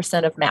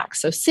 80% of max.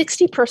 So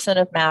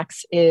 60% of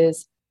max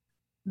is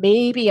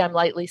maybe I'm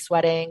lightly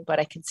sweating, but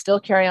I can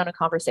still carry on a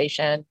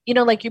conversation.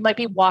 Like you might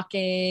be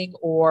walking,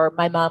 or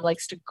my mom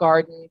likes to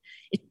garden.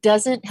 It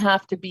doesn't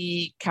have to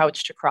be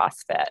couch to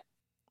CrossFit.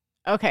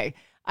 Okay.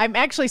 I'm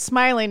actually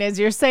smiling as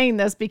you're saying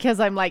this because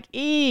I'm like,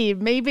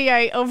 maybe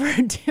I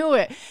overdo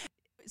it.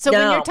 So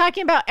when you're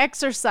talking about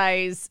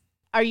exercise,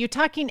 are you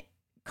talking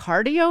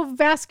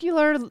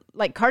cardiovascular,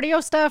 like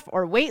cardio stuff,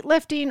 or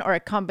weightlifting, or a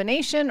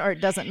combination, or it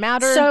doesn't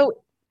matter? So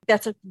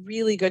that's a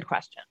really good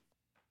question.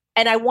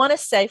 And I want to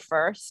say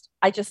first,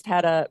 I just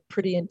had a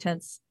pretty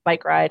intense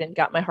bike ride and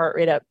got my heart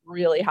rate up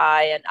really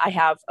high. And I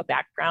have a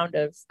background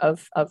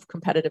of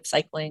competitive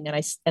cycling,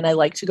 and I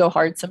like to go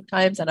hard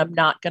sometimes. And I'm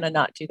not going to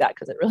not do that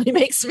because it really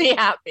makes me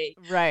happy.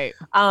 Right.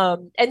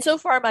 And so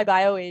far, my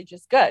bio age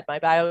is good. My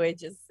bio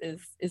age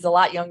is a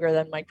lot younger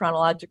than my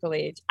chronological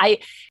age.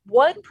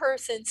 One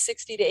person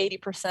 60 to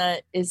 80%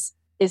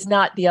 is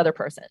not the other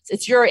person's.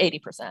 It's your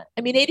 80%.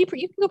 I mean, 80%,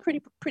 you can go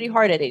pretty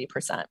hard at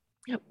 80%.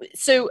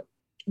 So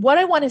what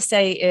I want to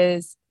say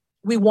is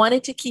we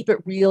wanted to keep it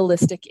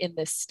realistic in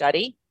this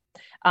study.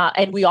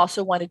 And we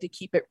also wanted to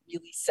keep it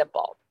really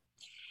simple.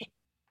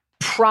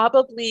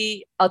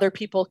 Probably other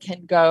people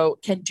can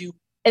do,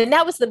 and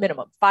that was the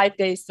minimum. 5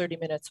 days, 30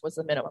 minutes was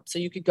the minimum. So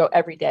you could go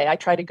every day. I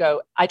try to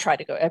go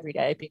every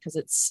day because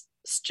it's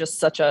just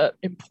such a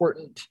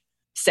important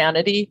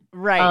sanity.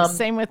 Right.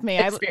 Same with me.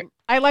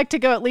 I like to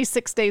go at least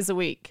 6 days a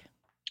week.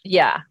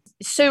 Yeah.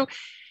 So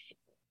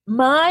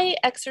my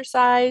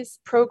exercise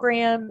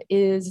program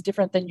is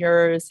different than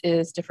yours,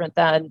 is different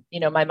than,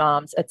 my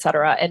mom's, et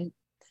cetera. And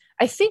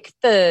I think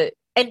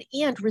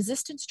and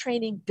resistance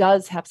training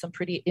does have some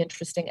pretty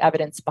interesting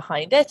evidence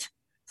behind it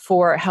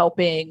for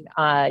helping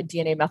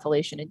DNA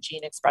methylation and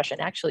gene expression,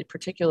 actually,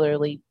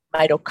 particularly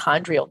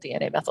mitochondrial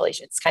DNA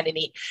methylation. It's kind of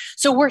neat.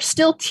 So we're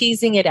still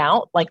teasing it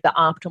out, like the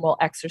optimal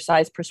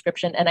exercise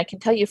prescription. And I can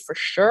tell you for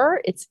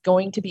sure, it's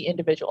going to be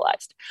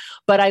individualized.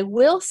 But I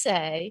will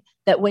say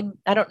that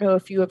I don't know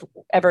if you have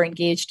ever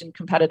engaged in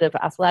competitive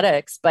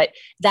athletics, but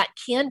that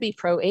can be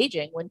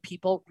pro-aging when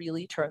people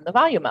really turn the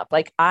volume up.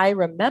 Like I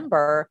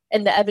remember,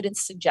 and the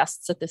evidence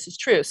suggests that this is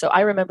true. So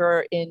I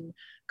remember in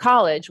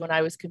college when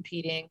I was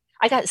competing,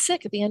 I got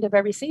sick at the end of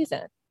every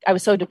season. I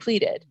was so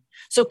depleted.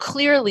 So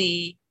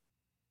clearly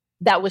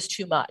that was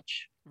too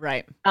much.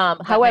 Right.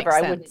 However,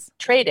 I wouldn't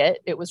trade it.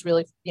 It was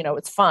really,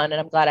 it's fun and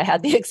I'm glad I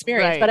had the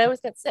experience, but I always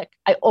got sick.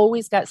 I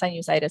always got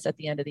sinusitis at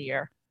the end of the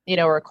year,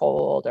 or a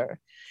cold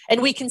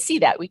and we can see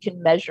that. We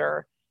can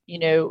measure,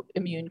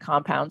 immune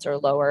compounds are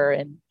lower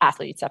in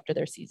athletes after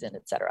their season,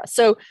 et cetera.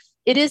 So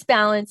it is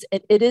balanced.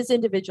 It is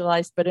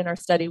individualized, but in our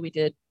study we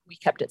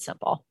kept it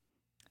simple.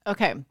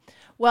 Okay.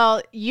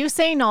 Well, you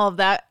saying all of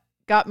that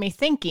got me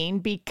thinking,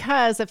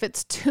 because if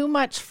it's too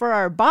much for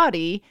our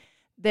body,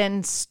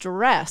 then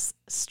stress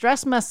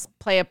must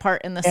play a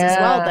part in this as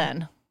well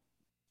then.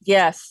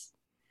 Yes.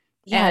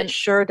 Yeah, it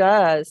sure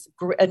does.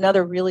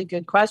 Another really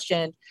good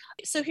question.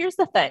 So here's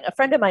the thing. A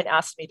friend of mine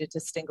asked me to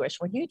distinguish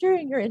when you're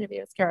doing your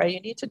interviews, Kara, you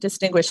need to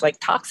distinguish like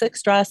toxic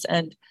stress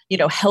and,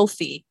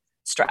 healthy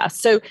stress.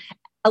 So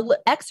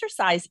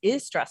exercise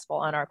is stressful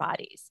on our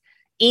bodies.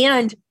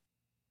 And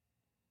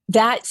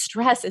that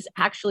stress is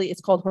actually,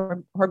 it's called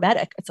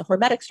hormetic. It's a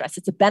hormetic stress.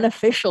 It's a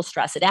beneficial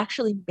stress. It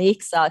actually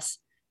makes us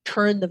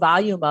turn the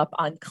volume up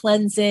on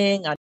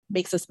cleansing,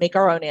 makes us make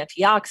our own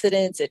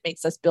antioxidants. It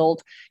makes us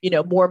build,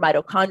 more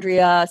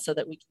mitochondria so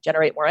that we can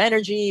generate more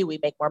energy, we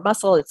make more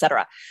muscle, et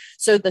cetera.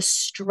 So the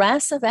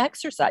stress of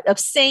exercise, of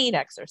sane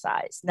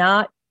exercise,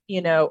 not,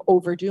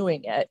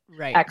 overdoing it,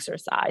 right.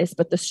 Exercise,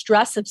 but the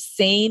stress of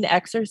sane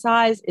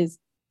exercise is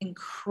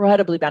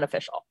incredibly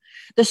beneficial.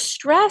 The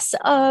stress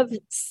of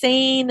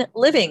sane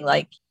living,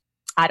 like,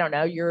 I don't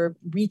know, you're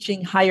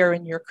reaching higher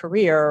in your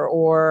career,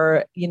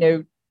 or,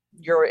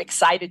 you're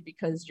excited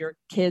because your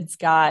kids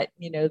got,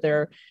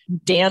 their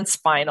dance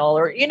final,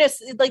 or,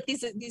 like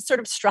these sort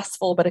of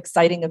stressful but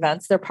exciting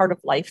events. They're part of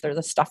life. They're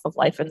the stuff of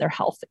life, and they're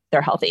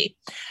healthy.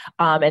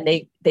 And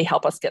they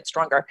help us get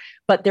stronger.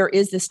 But there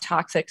is this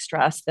toxic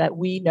stress that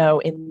we know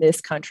in this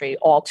country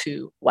all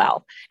too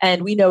well.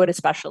 And we know it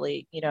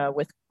especially,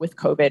 with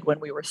COVID, when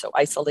we were so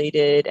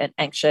isolated and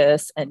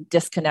anxious and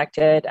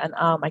disconnected. And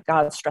oh my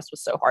God, stress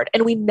was so hard.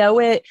 And we know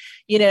it,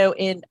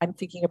 I'm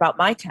thinking about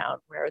my town,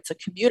 where it's a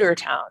commuter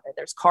town and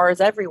there's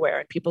cars everywhere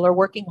and people are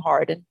working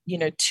hard and,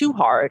 too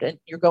hard. And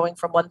you're going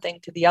from one thing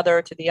to the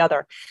other.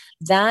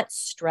 That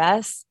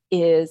stress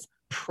is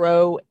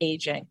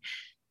pro-aging.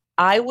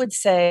 I would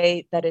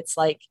say that it's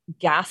like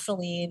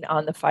gasoline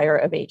on the fire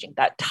of aging.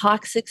 That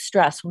toxic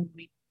stress, when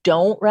we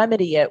don't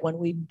remedy it, when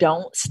we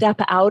don't step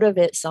out of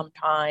it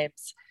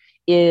sometimes,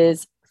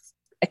 is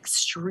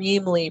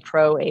extremely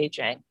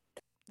pro-aging.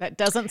 That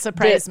doesn't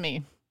surprise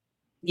me.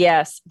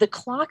 Yes. The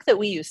clock that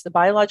we use, the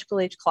biological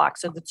age clock.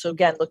 So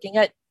again, looking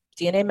at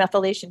DNA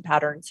methylation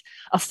patterns,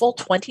 a full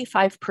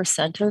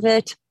 25% of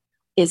it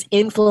is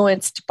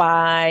influenced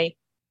by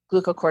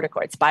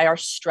glucocorticoids, by our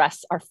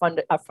stress, our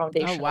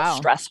foundational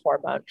stress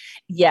hormone.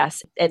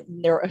 Yes. And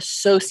they're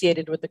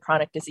associated with the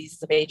chronic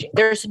diseases of aging.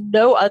 There's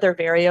no other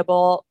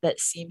variable that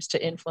seems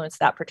to influence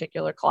that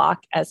particular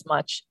clock as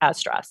much as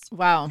stress.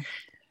 Wow.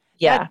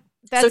 Yeah.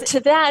 So to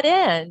that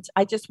end,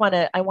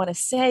 I want to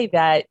say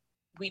that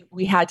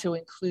we had to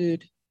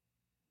include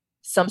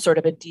some sort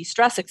of a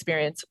de-stress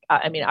experience.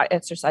 I mean,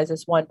 exercise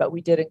is one, but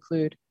we did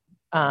include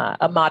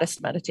a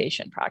modest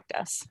meditation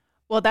practice.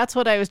 Well, that's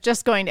what I was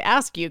just going to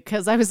ask you,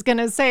 because I was going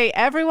to say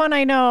everyone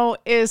I know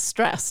is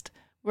stressed.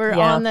 We're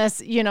on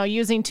this,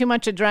 using too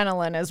much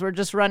adrenaline as we're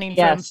just running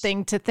from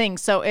thing to thing.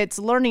 So it's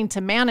learning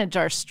to manage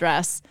our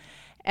stress.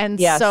 And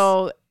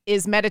so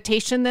Is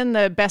meditation then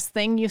the best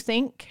thing you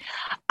think?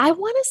 I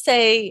want to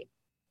say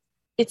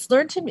it's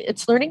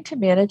learning to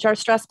manage our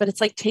stress, but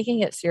it's like taking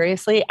it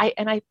seriously.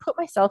 I put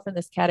myself in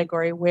this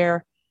category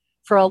where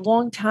for a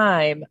long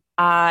time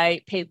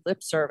I paid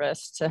lip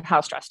service to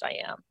how stressed I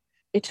am.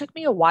 It took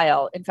me a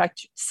while, in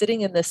fact,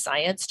 sitting in this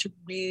science to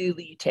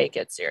really take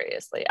it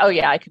seriously. Oh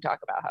yeah, I can talk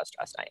about how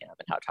stressed I am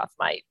and how tough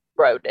my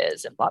road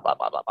is and blah blah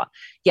blah blah blah.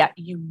 Yeah,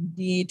 you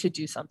need to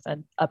do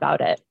something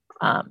about it.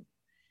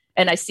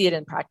 And I see it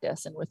in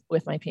practice and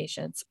with my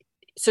patients.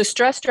 So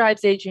stress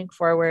drives aging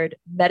forward.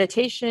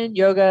 Meditation,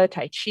 yoga,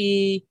 Tai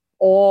Chi,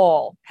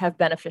 all have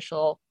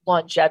beneficial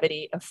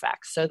longevity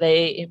effects. So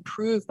they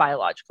improve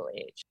biological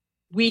age.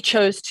 We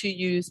chose to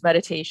use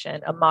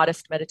meditation, a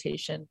modest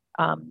meditation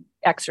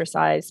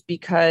exercise,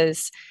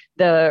 because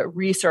the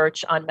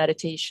research on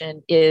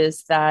meditation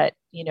is that,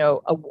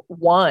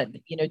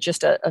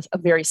 just a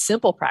very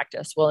simple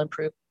practice will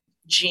improve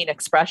gene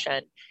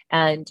expression.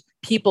 And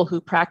people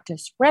who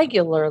practice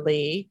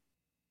regularly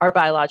are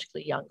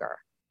biologically younger.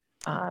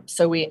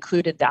 So we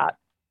included that.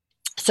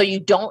 So you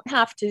don't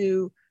have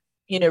to,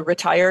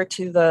 retire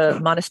to the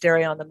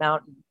monastery on the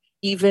mountain.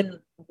 Even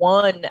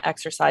one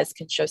exercise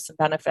can show some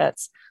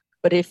benefits.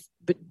 But if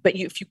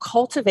you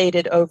cultivate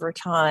it over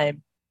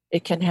time,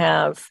 it can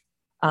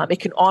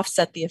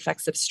offset the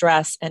effects of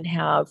stress and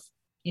have,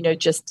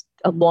 just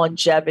a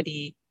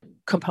longevity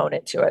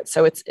component to it.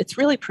 So it's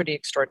really pretty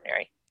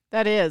extraordinary.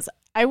 That is.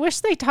 I wish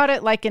they taught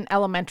it like in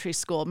elementary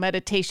school,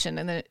 meditation,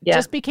 and then it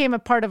just became a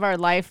part of our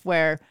life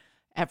where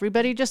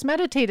everybody just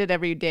meditated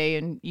every day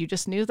and you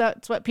just knew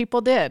that's what people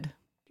did.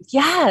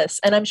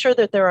 Yes. And I'm sure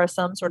that there are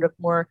some sort of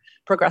more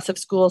progressive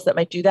schools that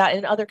might do that.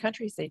 In other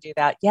countries, they do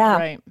that. Yeah,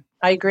 right.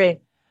 I agree.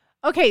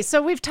 Okay,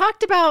 so we've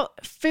talked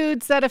about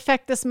foods that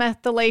affect this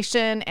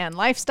methylation and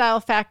lifestyle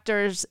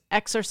factors,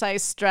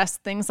 exercise, stress,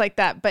 things like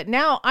that. But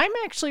now I'm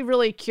actually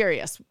really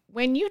curious.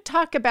 When you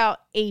talk about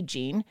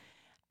aging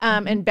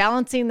and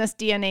balancing this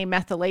DNA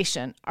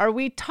methylation, are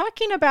we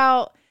talking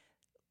about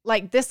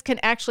like this can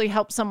actually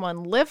help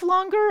someone live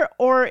longer,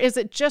 or is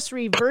it just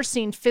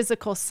reversing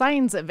physical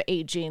signs of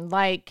aging,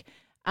 like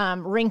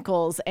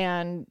wrinkles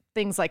and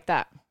things like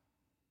that?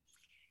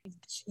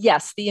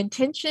 Yes, the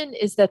intention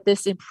is that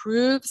this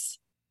improves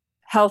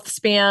health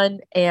span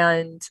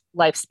and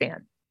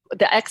lifespan.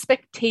 The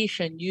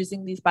expectation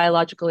using these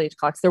biological age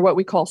clocks, they're what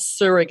we call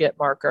surrogate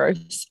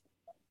markers.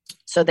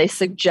 So they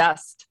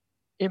suggest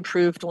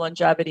improved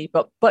longevity,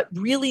 but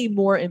really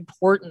more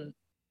important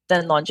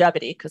than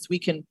longevity, because we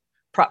can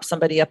prop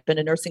somebody up in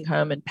a nursing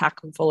home and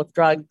pack them full of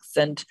drugs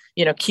and,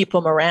 keep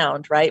them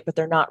around, right? But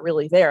they're not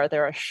really there.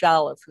 They're a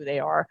shell of who they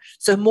are.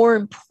 So more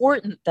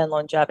important than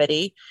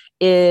longevity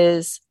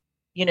is,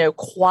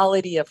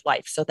 quality of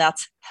life. So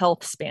that's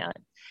health span.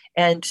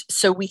 And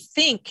so we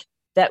think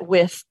that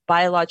with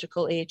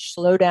biological age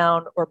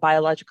slowdown or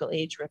biological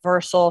age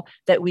reversal,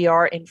 that we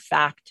are in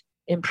fact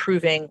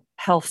improving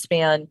health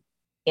span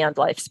and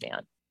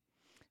lifespan.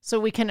 So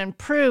we can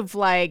improve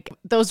like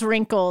those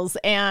wrinkles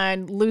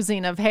and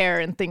losing of hair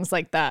and things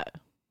like that.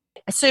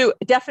 So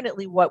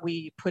definitely what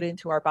we put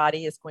into our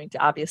body is going to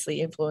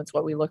obviously influence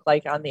what we look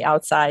like on the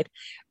outside.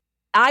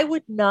 I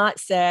would not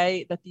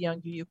say that the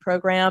Young You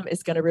program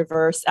is going to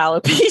reverse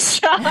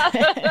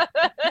alopecia.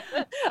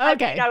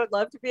 Okay. I would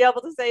love to be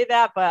able to say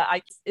that, but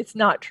it's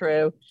not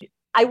true.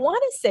 I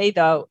want to say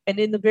though, and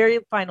in the very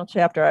final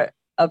chapter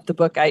of the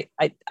book,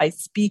 I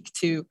speak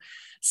to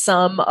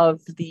some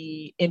of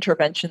the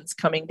interventions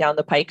coming down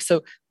the pike.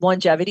 So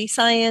longevity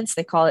science,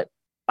 they call it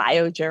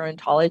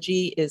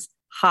biogerontology, is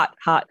hot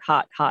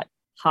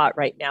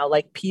right now.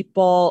 Like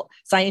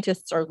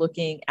scientists are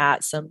looking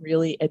at some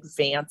really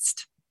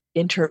advanced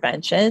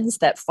interventions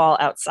that fall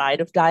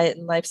outside of diet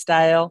and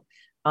lifestyle.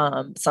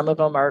 Some of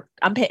them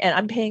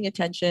I'm paying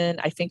attention.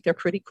 I think they're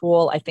pretty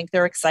cool. I think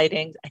they're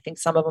exciting. I think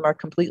some of them are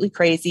completely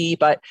crazy.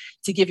 But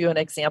to give you an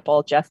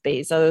example, Jeff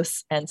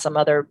Bezos and some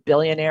other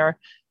billionaire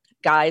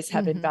guys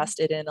have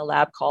invested in a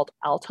lab called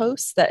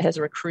Altos that has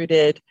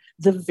recruited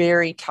the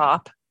very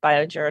top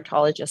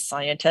biogerontologist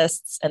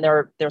scientists. And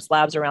there's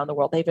labs around the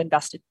world. They've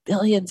invested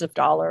billions of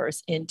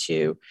dollars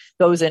into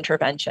those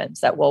interventions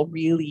that will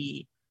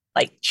really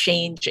like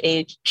change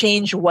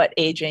what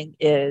aging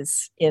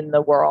is in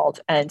the world.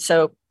 And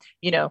so,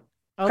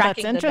 that's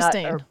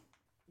interesting.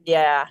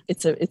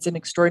 It's an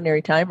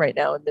extraordinary time right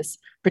now in this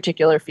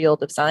particular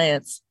field of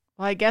science.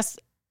 Well, I guess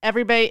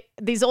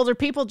these older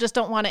people just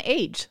don't want to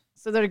age.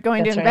 So they're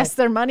going to invest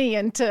their money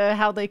into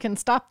how they can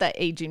stop that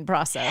aging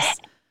process.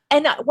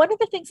 And one of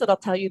the things that I'll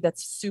tell you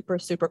that's super,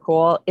 super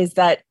cool is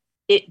that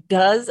it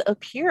does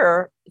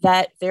appear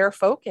that their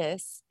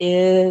focus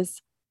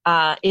is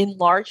in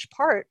large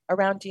part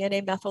around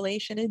DNA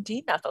methylation and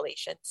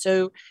demethylation.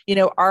 So,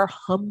 our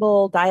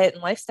humble diet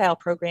and lifestyle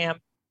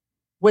program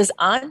was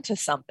onto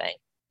something,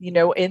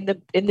 in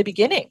the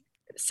beginning.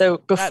 So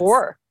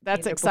before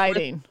that's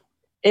exciting.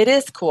 It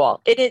is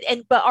cool.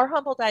 But our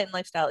humble diet and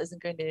lifestyle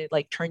isn't going to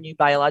like turn you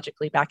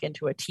biologically back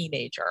into a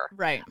teenager.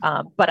 Right.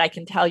 But I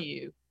can tell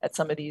you at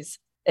some of these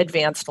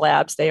advanced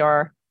labs, they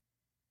are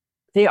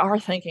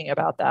thinking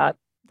about that.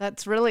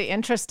 That's really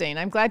interesting.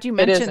 I'm glad you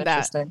It is mentioned that.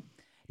 interesting.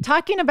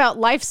 Talking about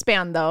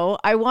lifespan, though,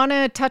 I want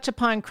to touch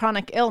upon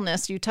chronic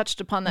illness. You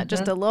touched upon that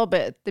just Hmm. a little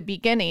bit at the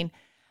beginning.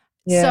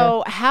 Yeah.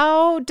 So,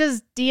 how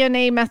does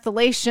DNA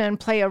methylation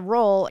play a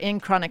role in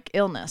chronic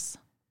illness?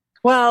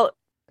 Well,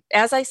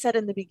 as I said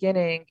in the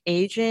beginning,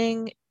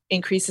 aging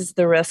increases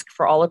the risk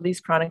for all of these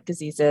chronic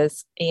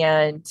diseases,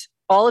 and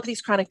all of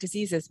these chronic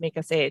diseases make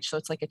us age. So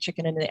it's like a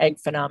chicken and the egg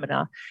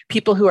phenomena.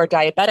 People who are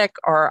diabetic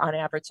are on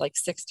average like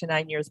 6 to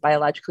 9 years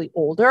biologically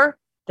older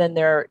than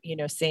their,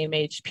 same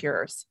age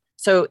peers.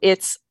 So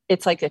it's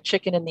like a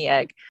chicken and the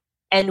egg.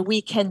 And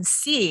we can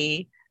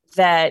see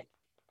that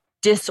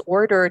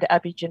disordered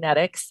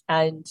epigenetics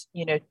and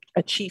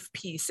a chief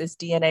piece is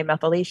DNA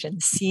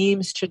methylation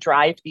seems to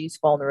drive these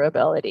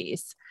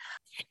vulnerabilities.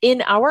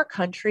 In our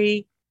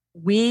country,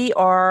 we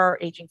are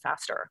aging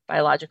faster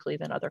biologically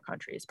than other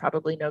countries.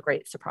 Probably no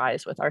great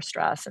surprise with our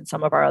stress and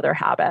some of our other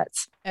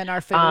habits. And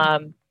our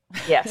food.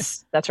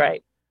 Yes, that's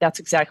right. That's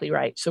exactly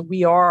right. So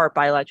we are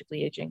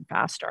biologically aging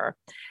faster.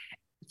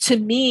 To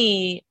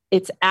me,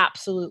 it's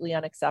absolutely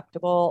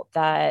unacceptable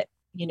that,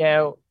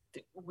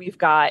 we've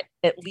got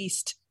at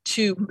least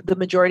the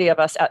majority of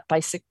us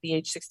by the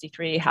age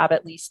 63 have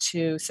at least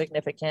two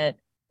significant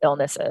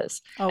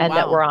illnesses, Oh, and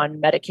that wow. we're on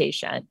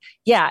medication.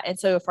 Yeah. And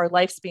so if our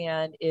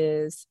lifespan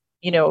is,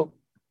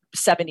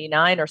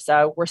 79 or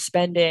so, we're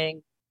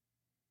spending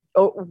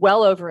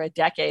well over a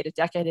decade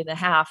and a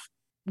half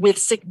with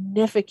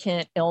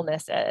significant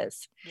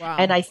illnesses. Wow.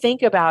 And I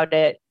think about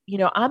it,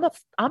 I'm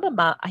a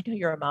mom. I know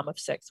you're a mom of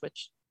six,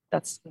 which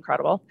that's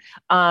incredible.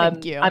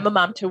 Thank you. I'm a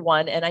mom to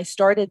one, and I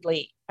started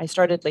late.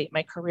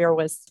 My career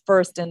was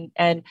first,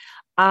 and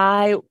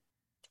I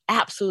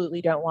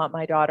absolutely don't want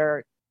my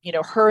daughter,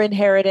 her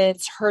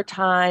inheritance, her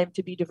time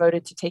to be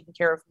devoted to taking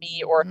care of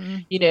me, or,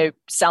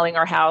 selling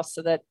our house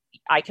so that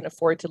I can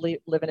afford to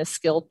live in a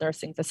skilled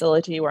nursing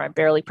facility where I'm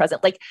barely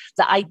present. Like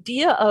the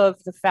idea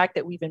of the fact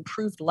that we've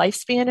improved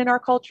lifespan in our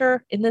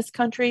culture in this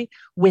country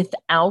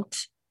without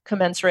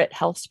commensurate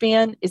health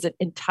span is an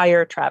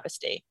entire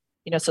travesty.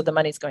 So the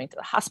money's going to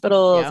the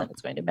hospitals, and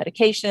it's going to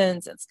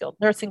medications and skilled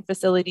nursing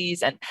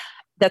facilities. And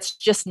that's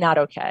just not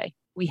okay.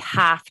 We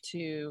have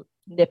to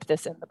nip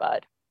this in the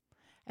bud.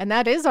 And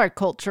that is our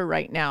culture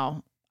right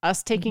now.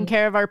 Us taking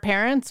care of our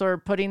parents or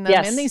putting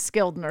them in these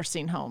skilled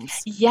nursing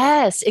homes.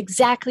 Yes,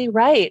 exactly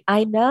right.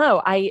 I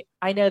know. I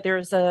know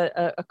there's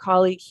a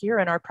colleague here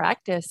in our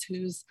practice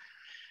whose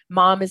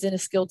mom is in a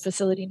skilled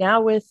facility now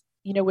with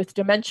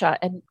dementia,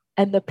 and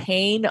the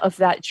pain of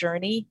that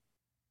journey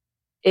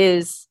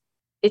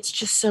it's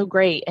just so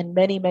great. And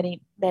many, many,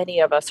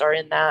 many of us are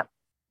in that.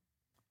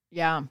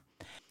 Yeah.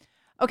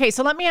 Okay.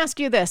 So let me ask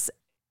you this.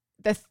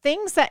 The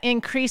things that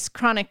increase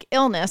chronic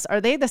illness, are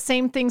they the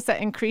same things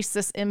that increase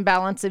this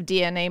imbalance of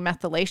DNA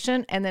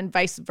methylation, and then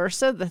vice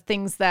versa? The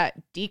things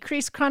that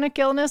decrease chronic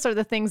illness are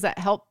the things that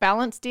help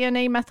balance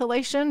DNA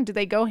methylation? Do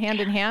they go hand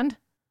in hand?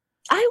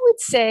 I would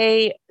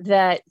say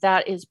that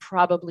is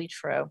probably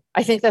true.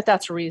 I think that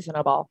that's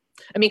reasonable.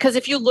 I mean, because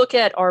if you look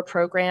at our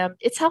program,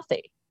 it's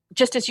healthy,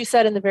 just as you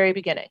said in the very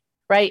beginning,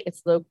 right?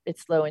 It's low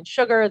in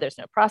sugar. There's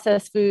no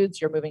processed foods.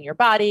 You're moving your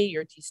body.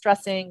 You're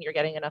de-stressing. You're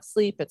getting enough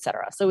sleep, et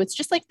cetera. So it's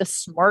just like the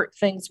smart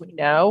things we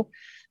know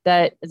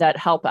that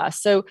help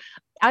us. So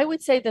I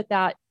would say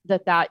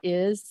that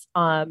is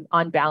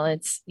on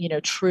balance,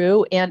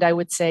 true. And I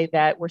would say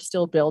that we're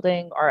still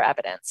building our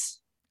evidence.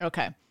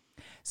 Okay.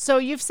 So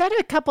you've said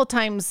a couple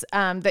times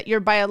that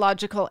your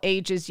biological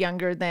age is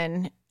younger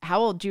than how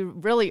old you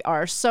really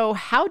are. So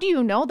how do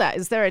you know that?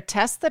 Is there a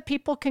test that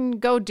people can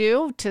go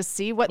do to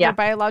see what their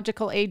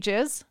biological age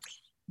is?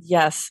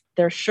 Yes,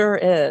 there sure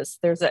is.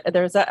 There's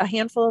a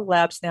handful of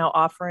labs now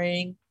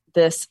offering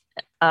this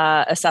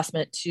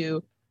assessment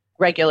to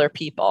regular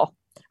people.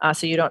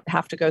 So you don't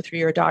have to go through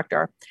your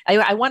doctor.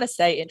 I want to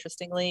say,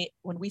 interestingly,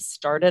 when we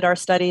started our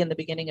study in the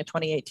beginning of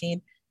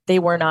 2018, they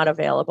were not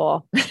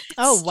available.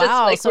 Oh,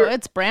 wow. So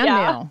it's brand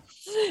new.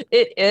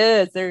 It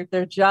is.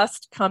 They're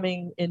just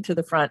coming into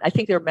the front. I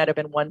think there might have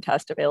been one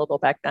test available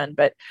back then,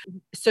 but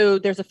so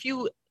there's a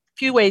few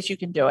ways you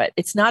can do it.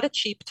 It's not a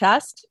cheap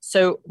test.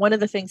 So one of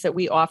the things that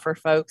we offer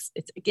folks,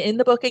 it's in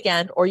the book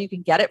again, or you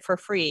can get it for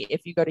free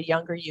if you go to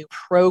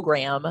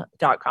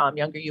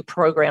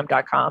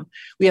youngeryouprogram.com.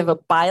 We have a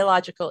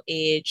biological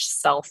age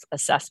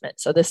self-assessment.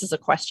 So this is a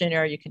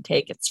questionnaire you can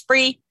take. It's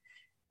free,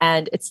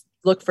 and it's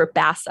look for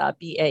BASA,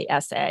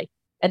 BASA.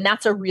 And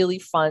that's a really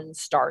fun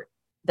start.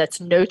 That's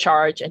no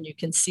charge, and you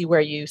can see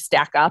where you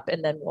stack up,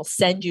 and then we'll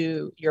send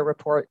you your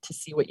report to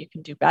see what you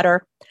can do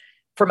better.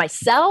 For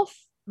myself,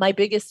 my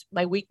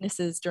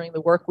weaknesses during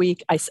the work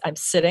week, I'm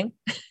sitting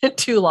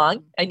too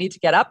long. I need to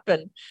get up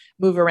and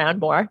move around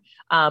more.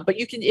 But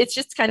it's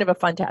just kind of a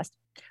fun test.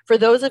 For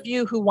those of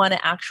you who want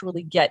to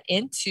actually get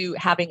into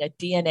having a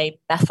DNA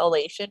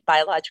methylation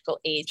biological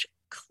age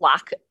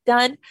clock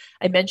done,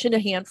 I mentioned a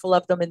handful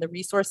of them in the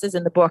resources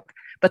in the book,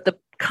 but the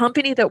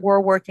company that we're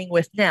working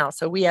with now,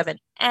 so we have an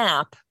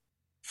app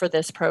for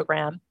this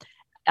program,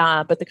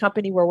 but the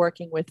company we're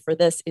working with for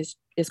this is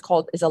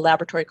a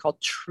laboratory called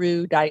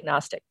True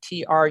Diagnostic,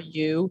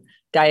 TRU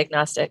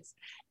Diagnostics.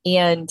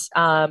 and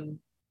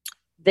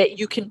that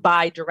you can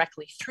buy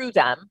directly through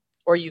them,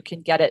 or you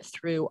can get it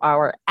through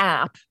our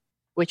app,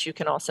 which you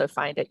can also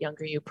find at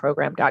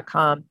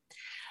youngeryouprogram.com.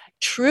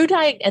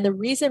 And the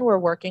reason we're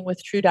working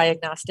with True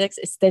Diagnostics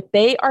is that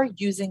they are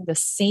using the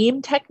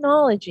same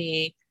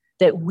technology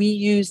that we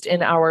used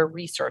in our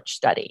research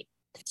study.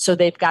 So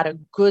they've got a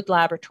good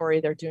laboratory.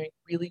 They're doing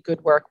really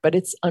good work, but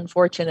it's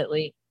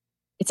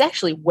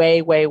actually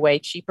way, way, way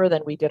cheaper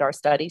than we did our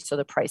study. So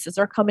the prices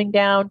are coming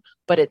down,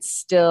 but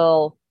it's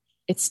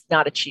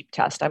not a cheap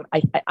test.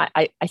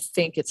 I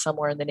think it's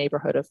somewhere in the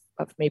neighborhood of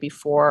maybe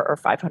 $400 or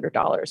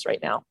 $500 right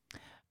now.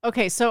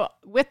 Okay, so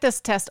with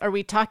this test, are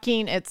we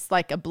talking it's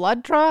like a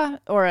blood draw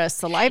or a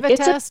saliva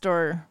test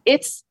or?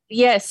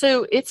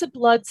 So it's a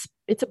blood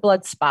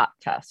spot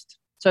test.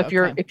 So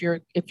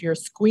if you're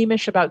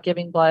squeamish about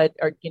giving blood,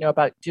 or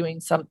about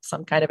doing some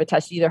kind of a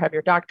test, you either have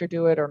your doctor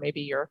do it, or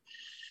maybe your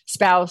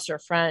spouse or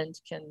friend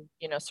can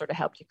sort of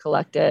help you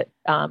collect it.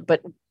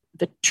 But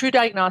the True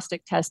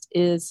Diagnostic test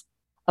is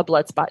a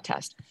blood spot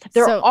test.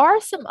 There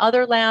are some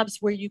other labs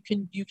where you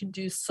can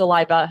do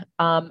saliva.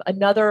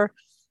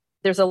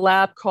 There's a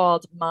lab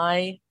called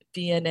My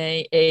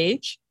DNA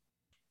Age.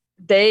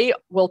 They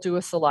will do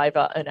a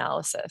saliva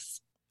analysis.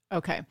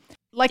 Okay.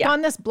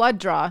 On this blood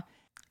draw,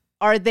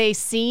 are they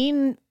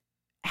seeing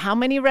how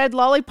many red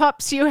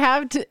lollipops you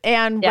have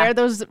and where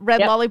those red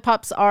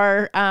lollipops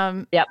are?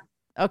 Yep.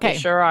 Okay. They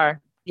sure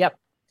are. Yep.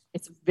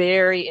 It's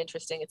very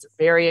interesting. It's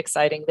very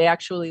exciting. They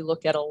actually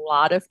look at a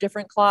lot of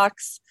different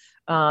clocks.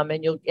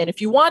 And if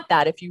you want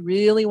that, if you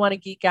really want to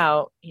geek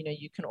out,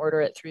 you can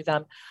order it through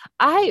them.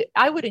 I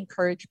would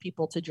encourage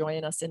people to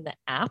join us in the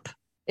app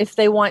if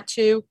they want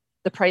to.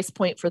 The price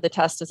point for the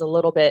test is a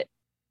little bit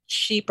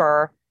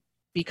cheaper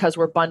because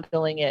we're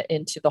bundling it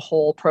into the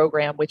whole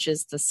program, which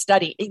is the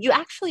study. You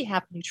actually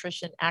have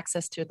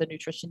access to the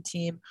nutrition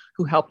team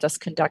who helped us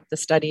conduct the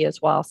study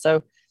as well.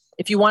 So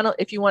if you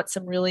want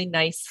some really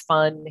nice,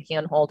 fun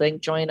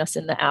hand-holding, join us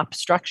in the app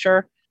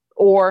structure.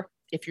 Or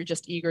if you're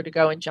just eager to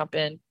go and jump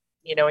in,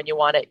 and you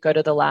want it, go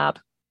to the lab.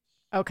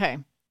 Okay.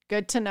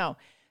 Good to know.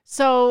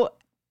 So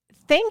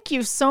thank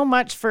you so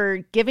much for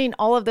giving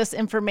all of this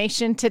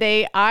information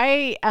today.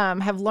 I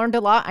have learned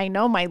a lot. I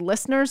know my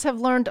listeners have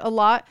learned a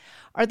lot.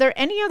 Are there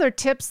any other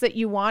tips that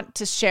you want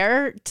to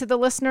share to the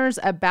listeners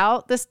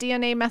about this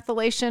DNA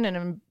methylation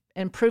and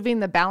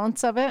improving the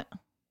balance of it?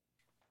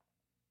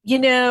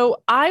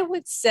 I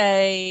would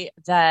say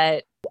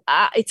that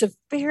it's a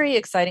very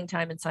exciting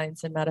time in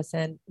science and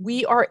medicine.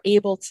 We are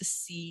able to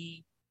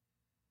see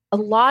a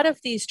lot of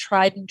these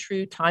tried and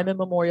true time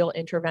immemorial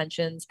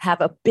interventions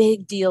have a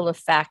big deal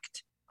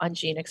effect on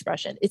gene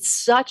expression. It's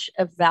such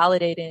a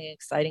validating and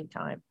exciting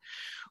time.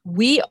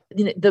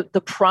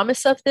 The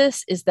promise of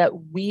this is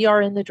that we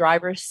are in the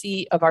driver's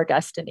seat of our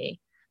destiny.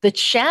 The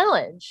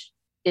challenge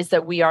is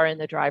that we are in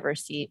the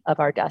driver's seat of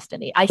our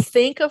destiny. I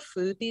think of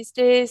food these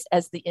days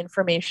as the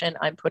information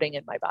I'm putting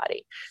in my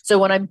body. So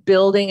when I'm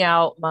building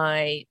out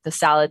the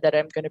salad that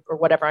or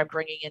whatever I'm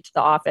bringing into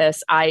the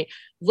office, I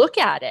look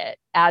at it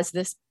as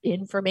this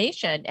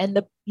information, and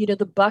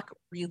the buck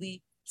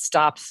really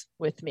stops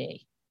with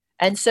me.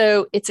 And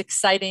so it's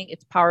exciting,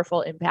 it's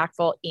powerful,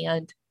 impactful,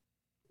 and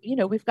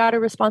we've got a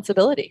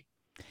responsibility.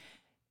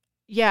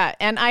 Yeah.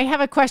 And I have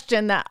a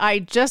question that I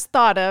just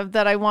thought of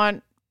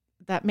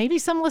that maybe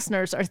some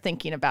listeners are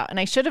thinking about. And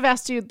I should have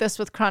asked you this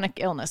with chronic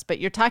illness, but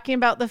you're talking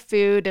about the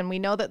food, and we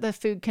know that the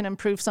food can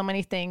improve so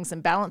many things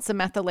and balance the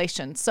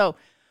methylation. So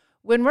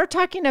when we're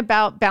talking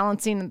about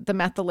balancing the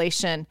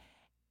methylation,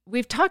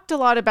 we've talked a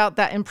lot about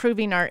that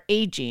improving our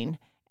aging,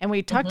 and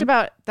we talked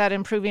about that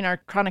improving our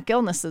chronic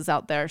illnesses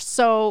out there.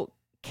 So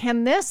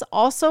can this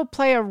also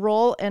play a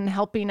role in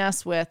helping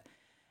us with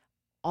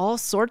all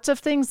sorts of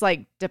things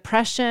like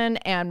depression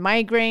and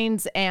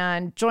migraines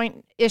and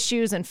joint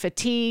issues and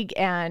fatigue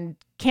and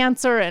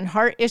cancer and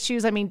heart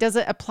issues? I mean, does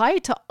it apply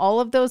to all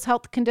of those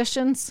health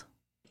conditions?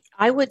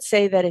 I would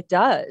say that it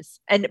does.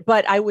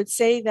 But I would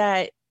say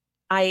that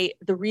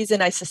the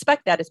reason I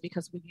suspect that is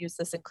because we've used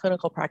this in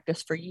clinical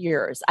practice for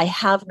years. I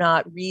have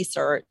not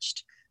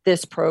researched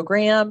this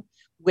program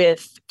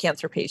with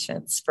cancer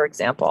patients, for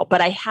example,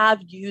 but I have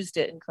used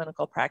it in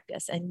clinical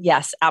practice. And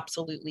yes,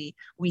 absolutely,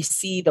 we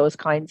see those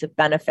kinds of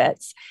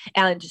benefits.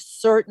 And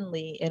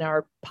certainly in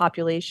our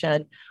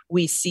population,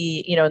 we see,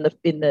 in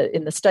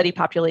the study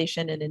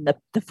population and in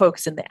the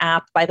folks in the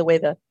app. By the way,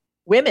 the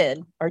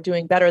women are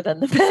doing better than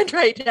the men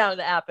right now in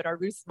the app. In our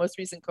most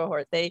recent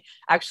cohort, they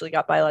actually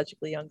got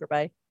biologically younger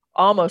by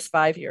almost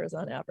 5 years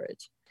on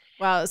average.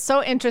 Wow,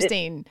 so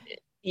interesting.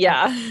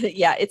 Yeah,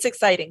 it's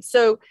exciting.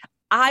 So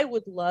I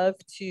would love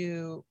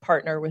to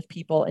partner with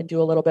people and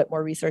do a little bit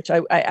more research.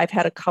 I've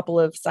had a couple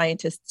of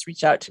scientists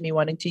reach out to me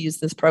wanting to use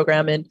this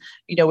program and,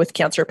 with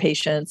cancer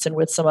patients and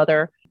with some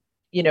other,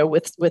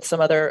 with some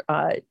other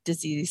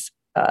disease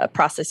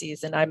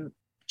processes. And I'm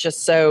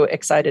just so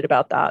excited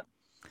about that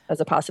as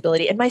a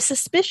possibility. And my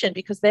suspicion,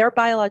 because they're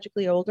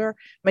biologically older,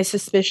 my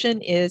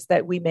suspicion is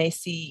that we may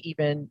see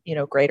even,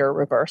 greater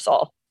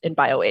reversal in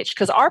BioAge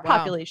because our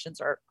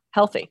populations are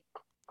healthy.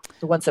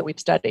 the ones that we've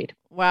studied.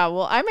 Wow.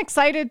 Well, I'm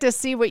excited to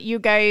see what you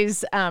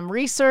guys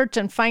research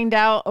and find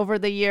out over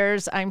the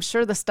years. I'm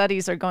sure the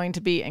studies are going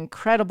to be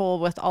incredible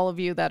with all of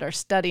you that are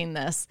studying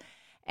this.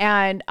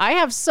 And I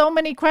have so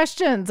many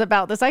questions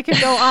about this. I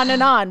could go on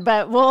and on,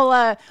 but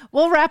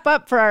we'll wrap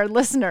up for our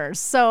listeners.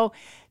 So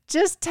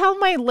just tell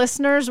my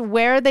listeners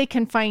where they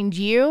can find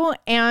you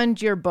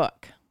and your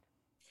book.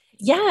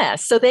 Yeah,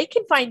 so they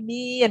can find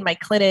me and my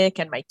clinic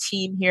and my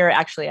team here.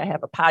 Actually, I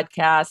have a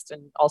podcast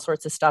and all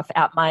sorts of stuff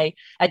at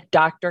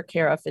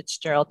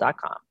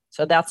drkarafitzgerald.com.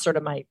 So that's sort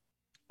of my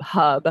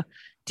hub,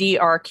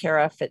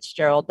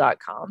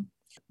 drkarafitzgerald.com.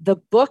 The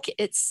book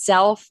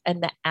itself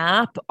and the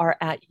app are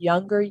at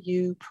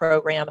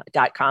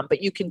youngeryouprogram.com,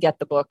 but you can get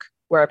the book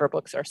wherever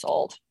books are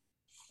sold.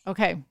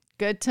 Okay,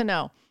 good to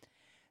know.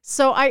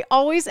 So I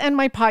always end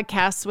my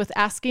podcasts with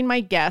asking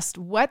my guest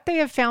what they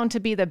have found to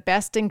be the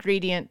best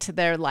ingredient to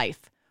their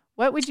life.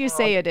 What would you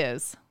say it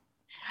is?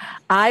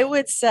 I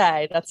would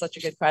say, that's such a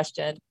good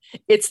question.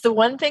 It's the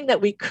one thing that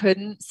we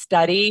couldn't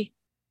study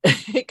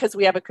because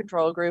we have a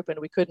control group and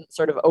we couldn't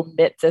sort of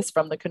omit this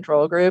from the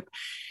control group.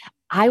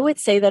 I would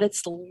say that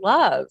it's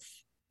love.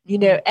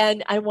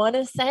 And I want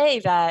to say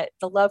that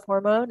the love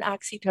hormone,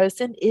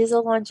 oxytocin, is a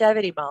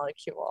longevity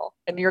molecule.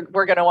 And you're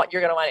going to want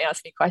to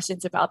ask me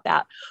questions about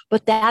that.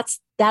 But that's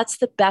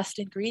the best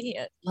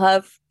ingredient: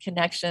 love,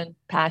 connection,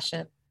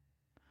 passion.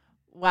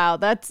 Wow,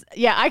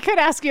 I could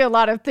ask you a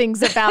lot of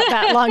things about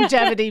that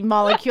longevity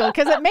molecule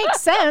because it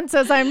makes sense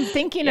as I'm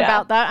thinking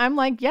about that. I'm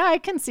like, I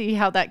can see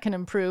how that can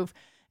improve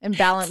and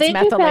balance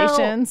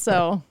methylation.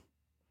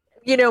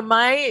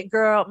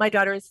 My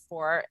daughter is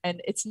 4, and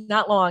it's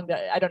not long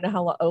that I don't know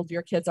how old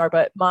your kids are,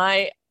 but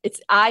I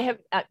have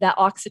that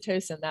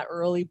oxytocin, that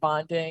early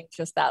bonding,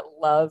 just that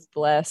love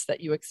bliss that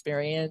you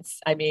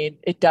experience. I mean,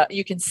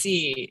 you can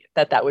see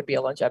that would be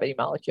a longevity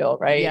molecule,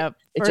 right? Yep,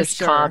 it's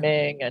just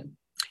calming and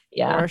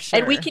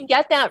and we can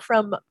get that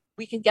from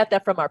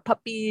our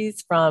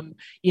puppies, from,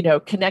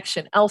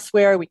 connection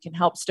elsewhere. We can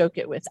help stoke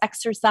it with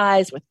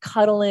exercise, with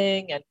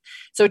cuddling. And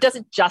so it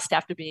doesn't just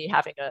have to be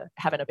having a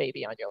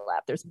baby on your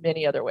lap. There's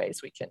many other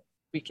ways we can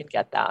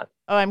get that.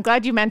 Oh, I'm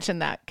glad you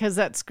mentioned that because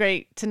that's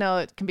great to know.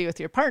 It can be with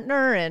your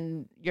partner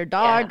and your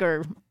dog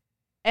or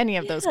any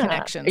of those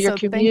connections. Your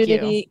community.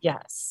 Thank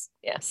you.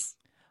 Yes.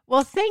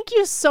 Well, thank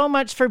you so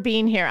much for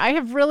being here. I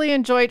have really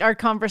enjoyed our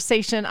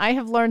conversation. I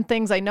have learned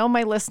things I know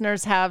my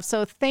listeners have.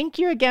 So thank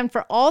you again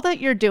for all that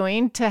you're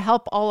doing to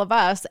help all of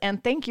us.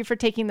 And thank you for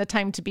taking the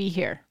time to be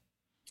here.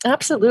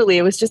 Absolutely.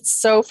 It was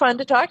just so fun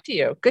to talk to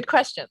you. Good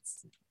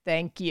questions.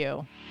 Thank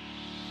you.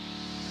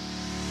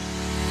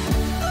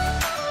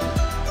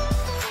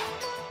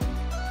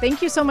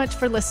 Thank you so much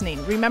for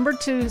listening. Remember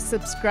to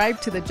subscribe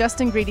to the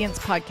Just Ingredients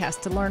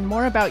podcast to learn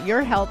more about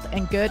your health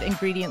and good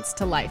ingredients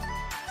to life.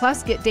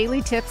 Plus, get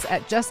daily tips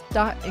at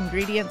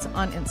just.ingredients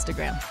on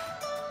Instagram.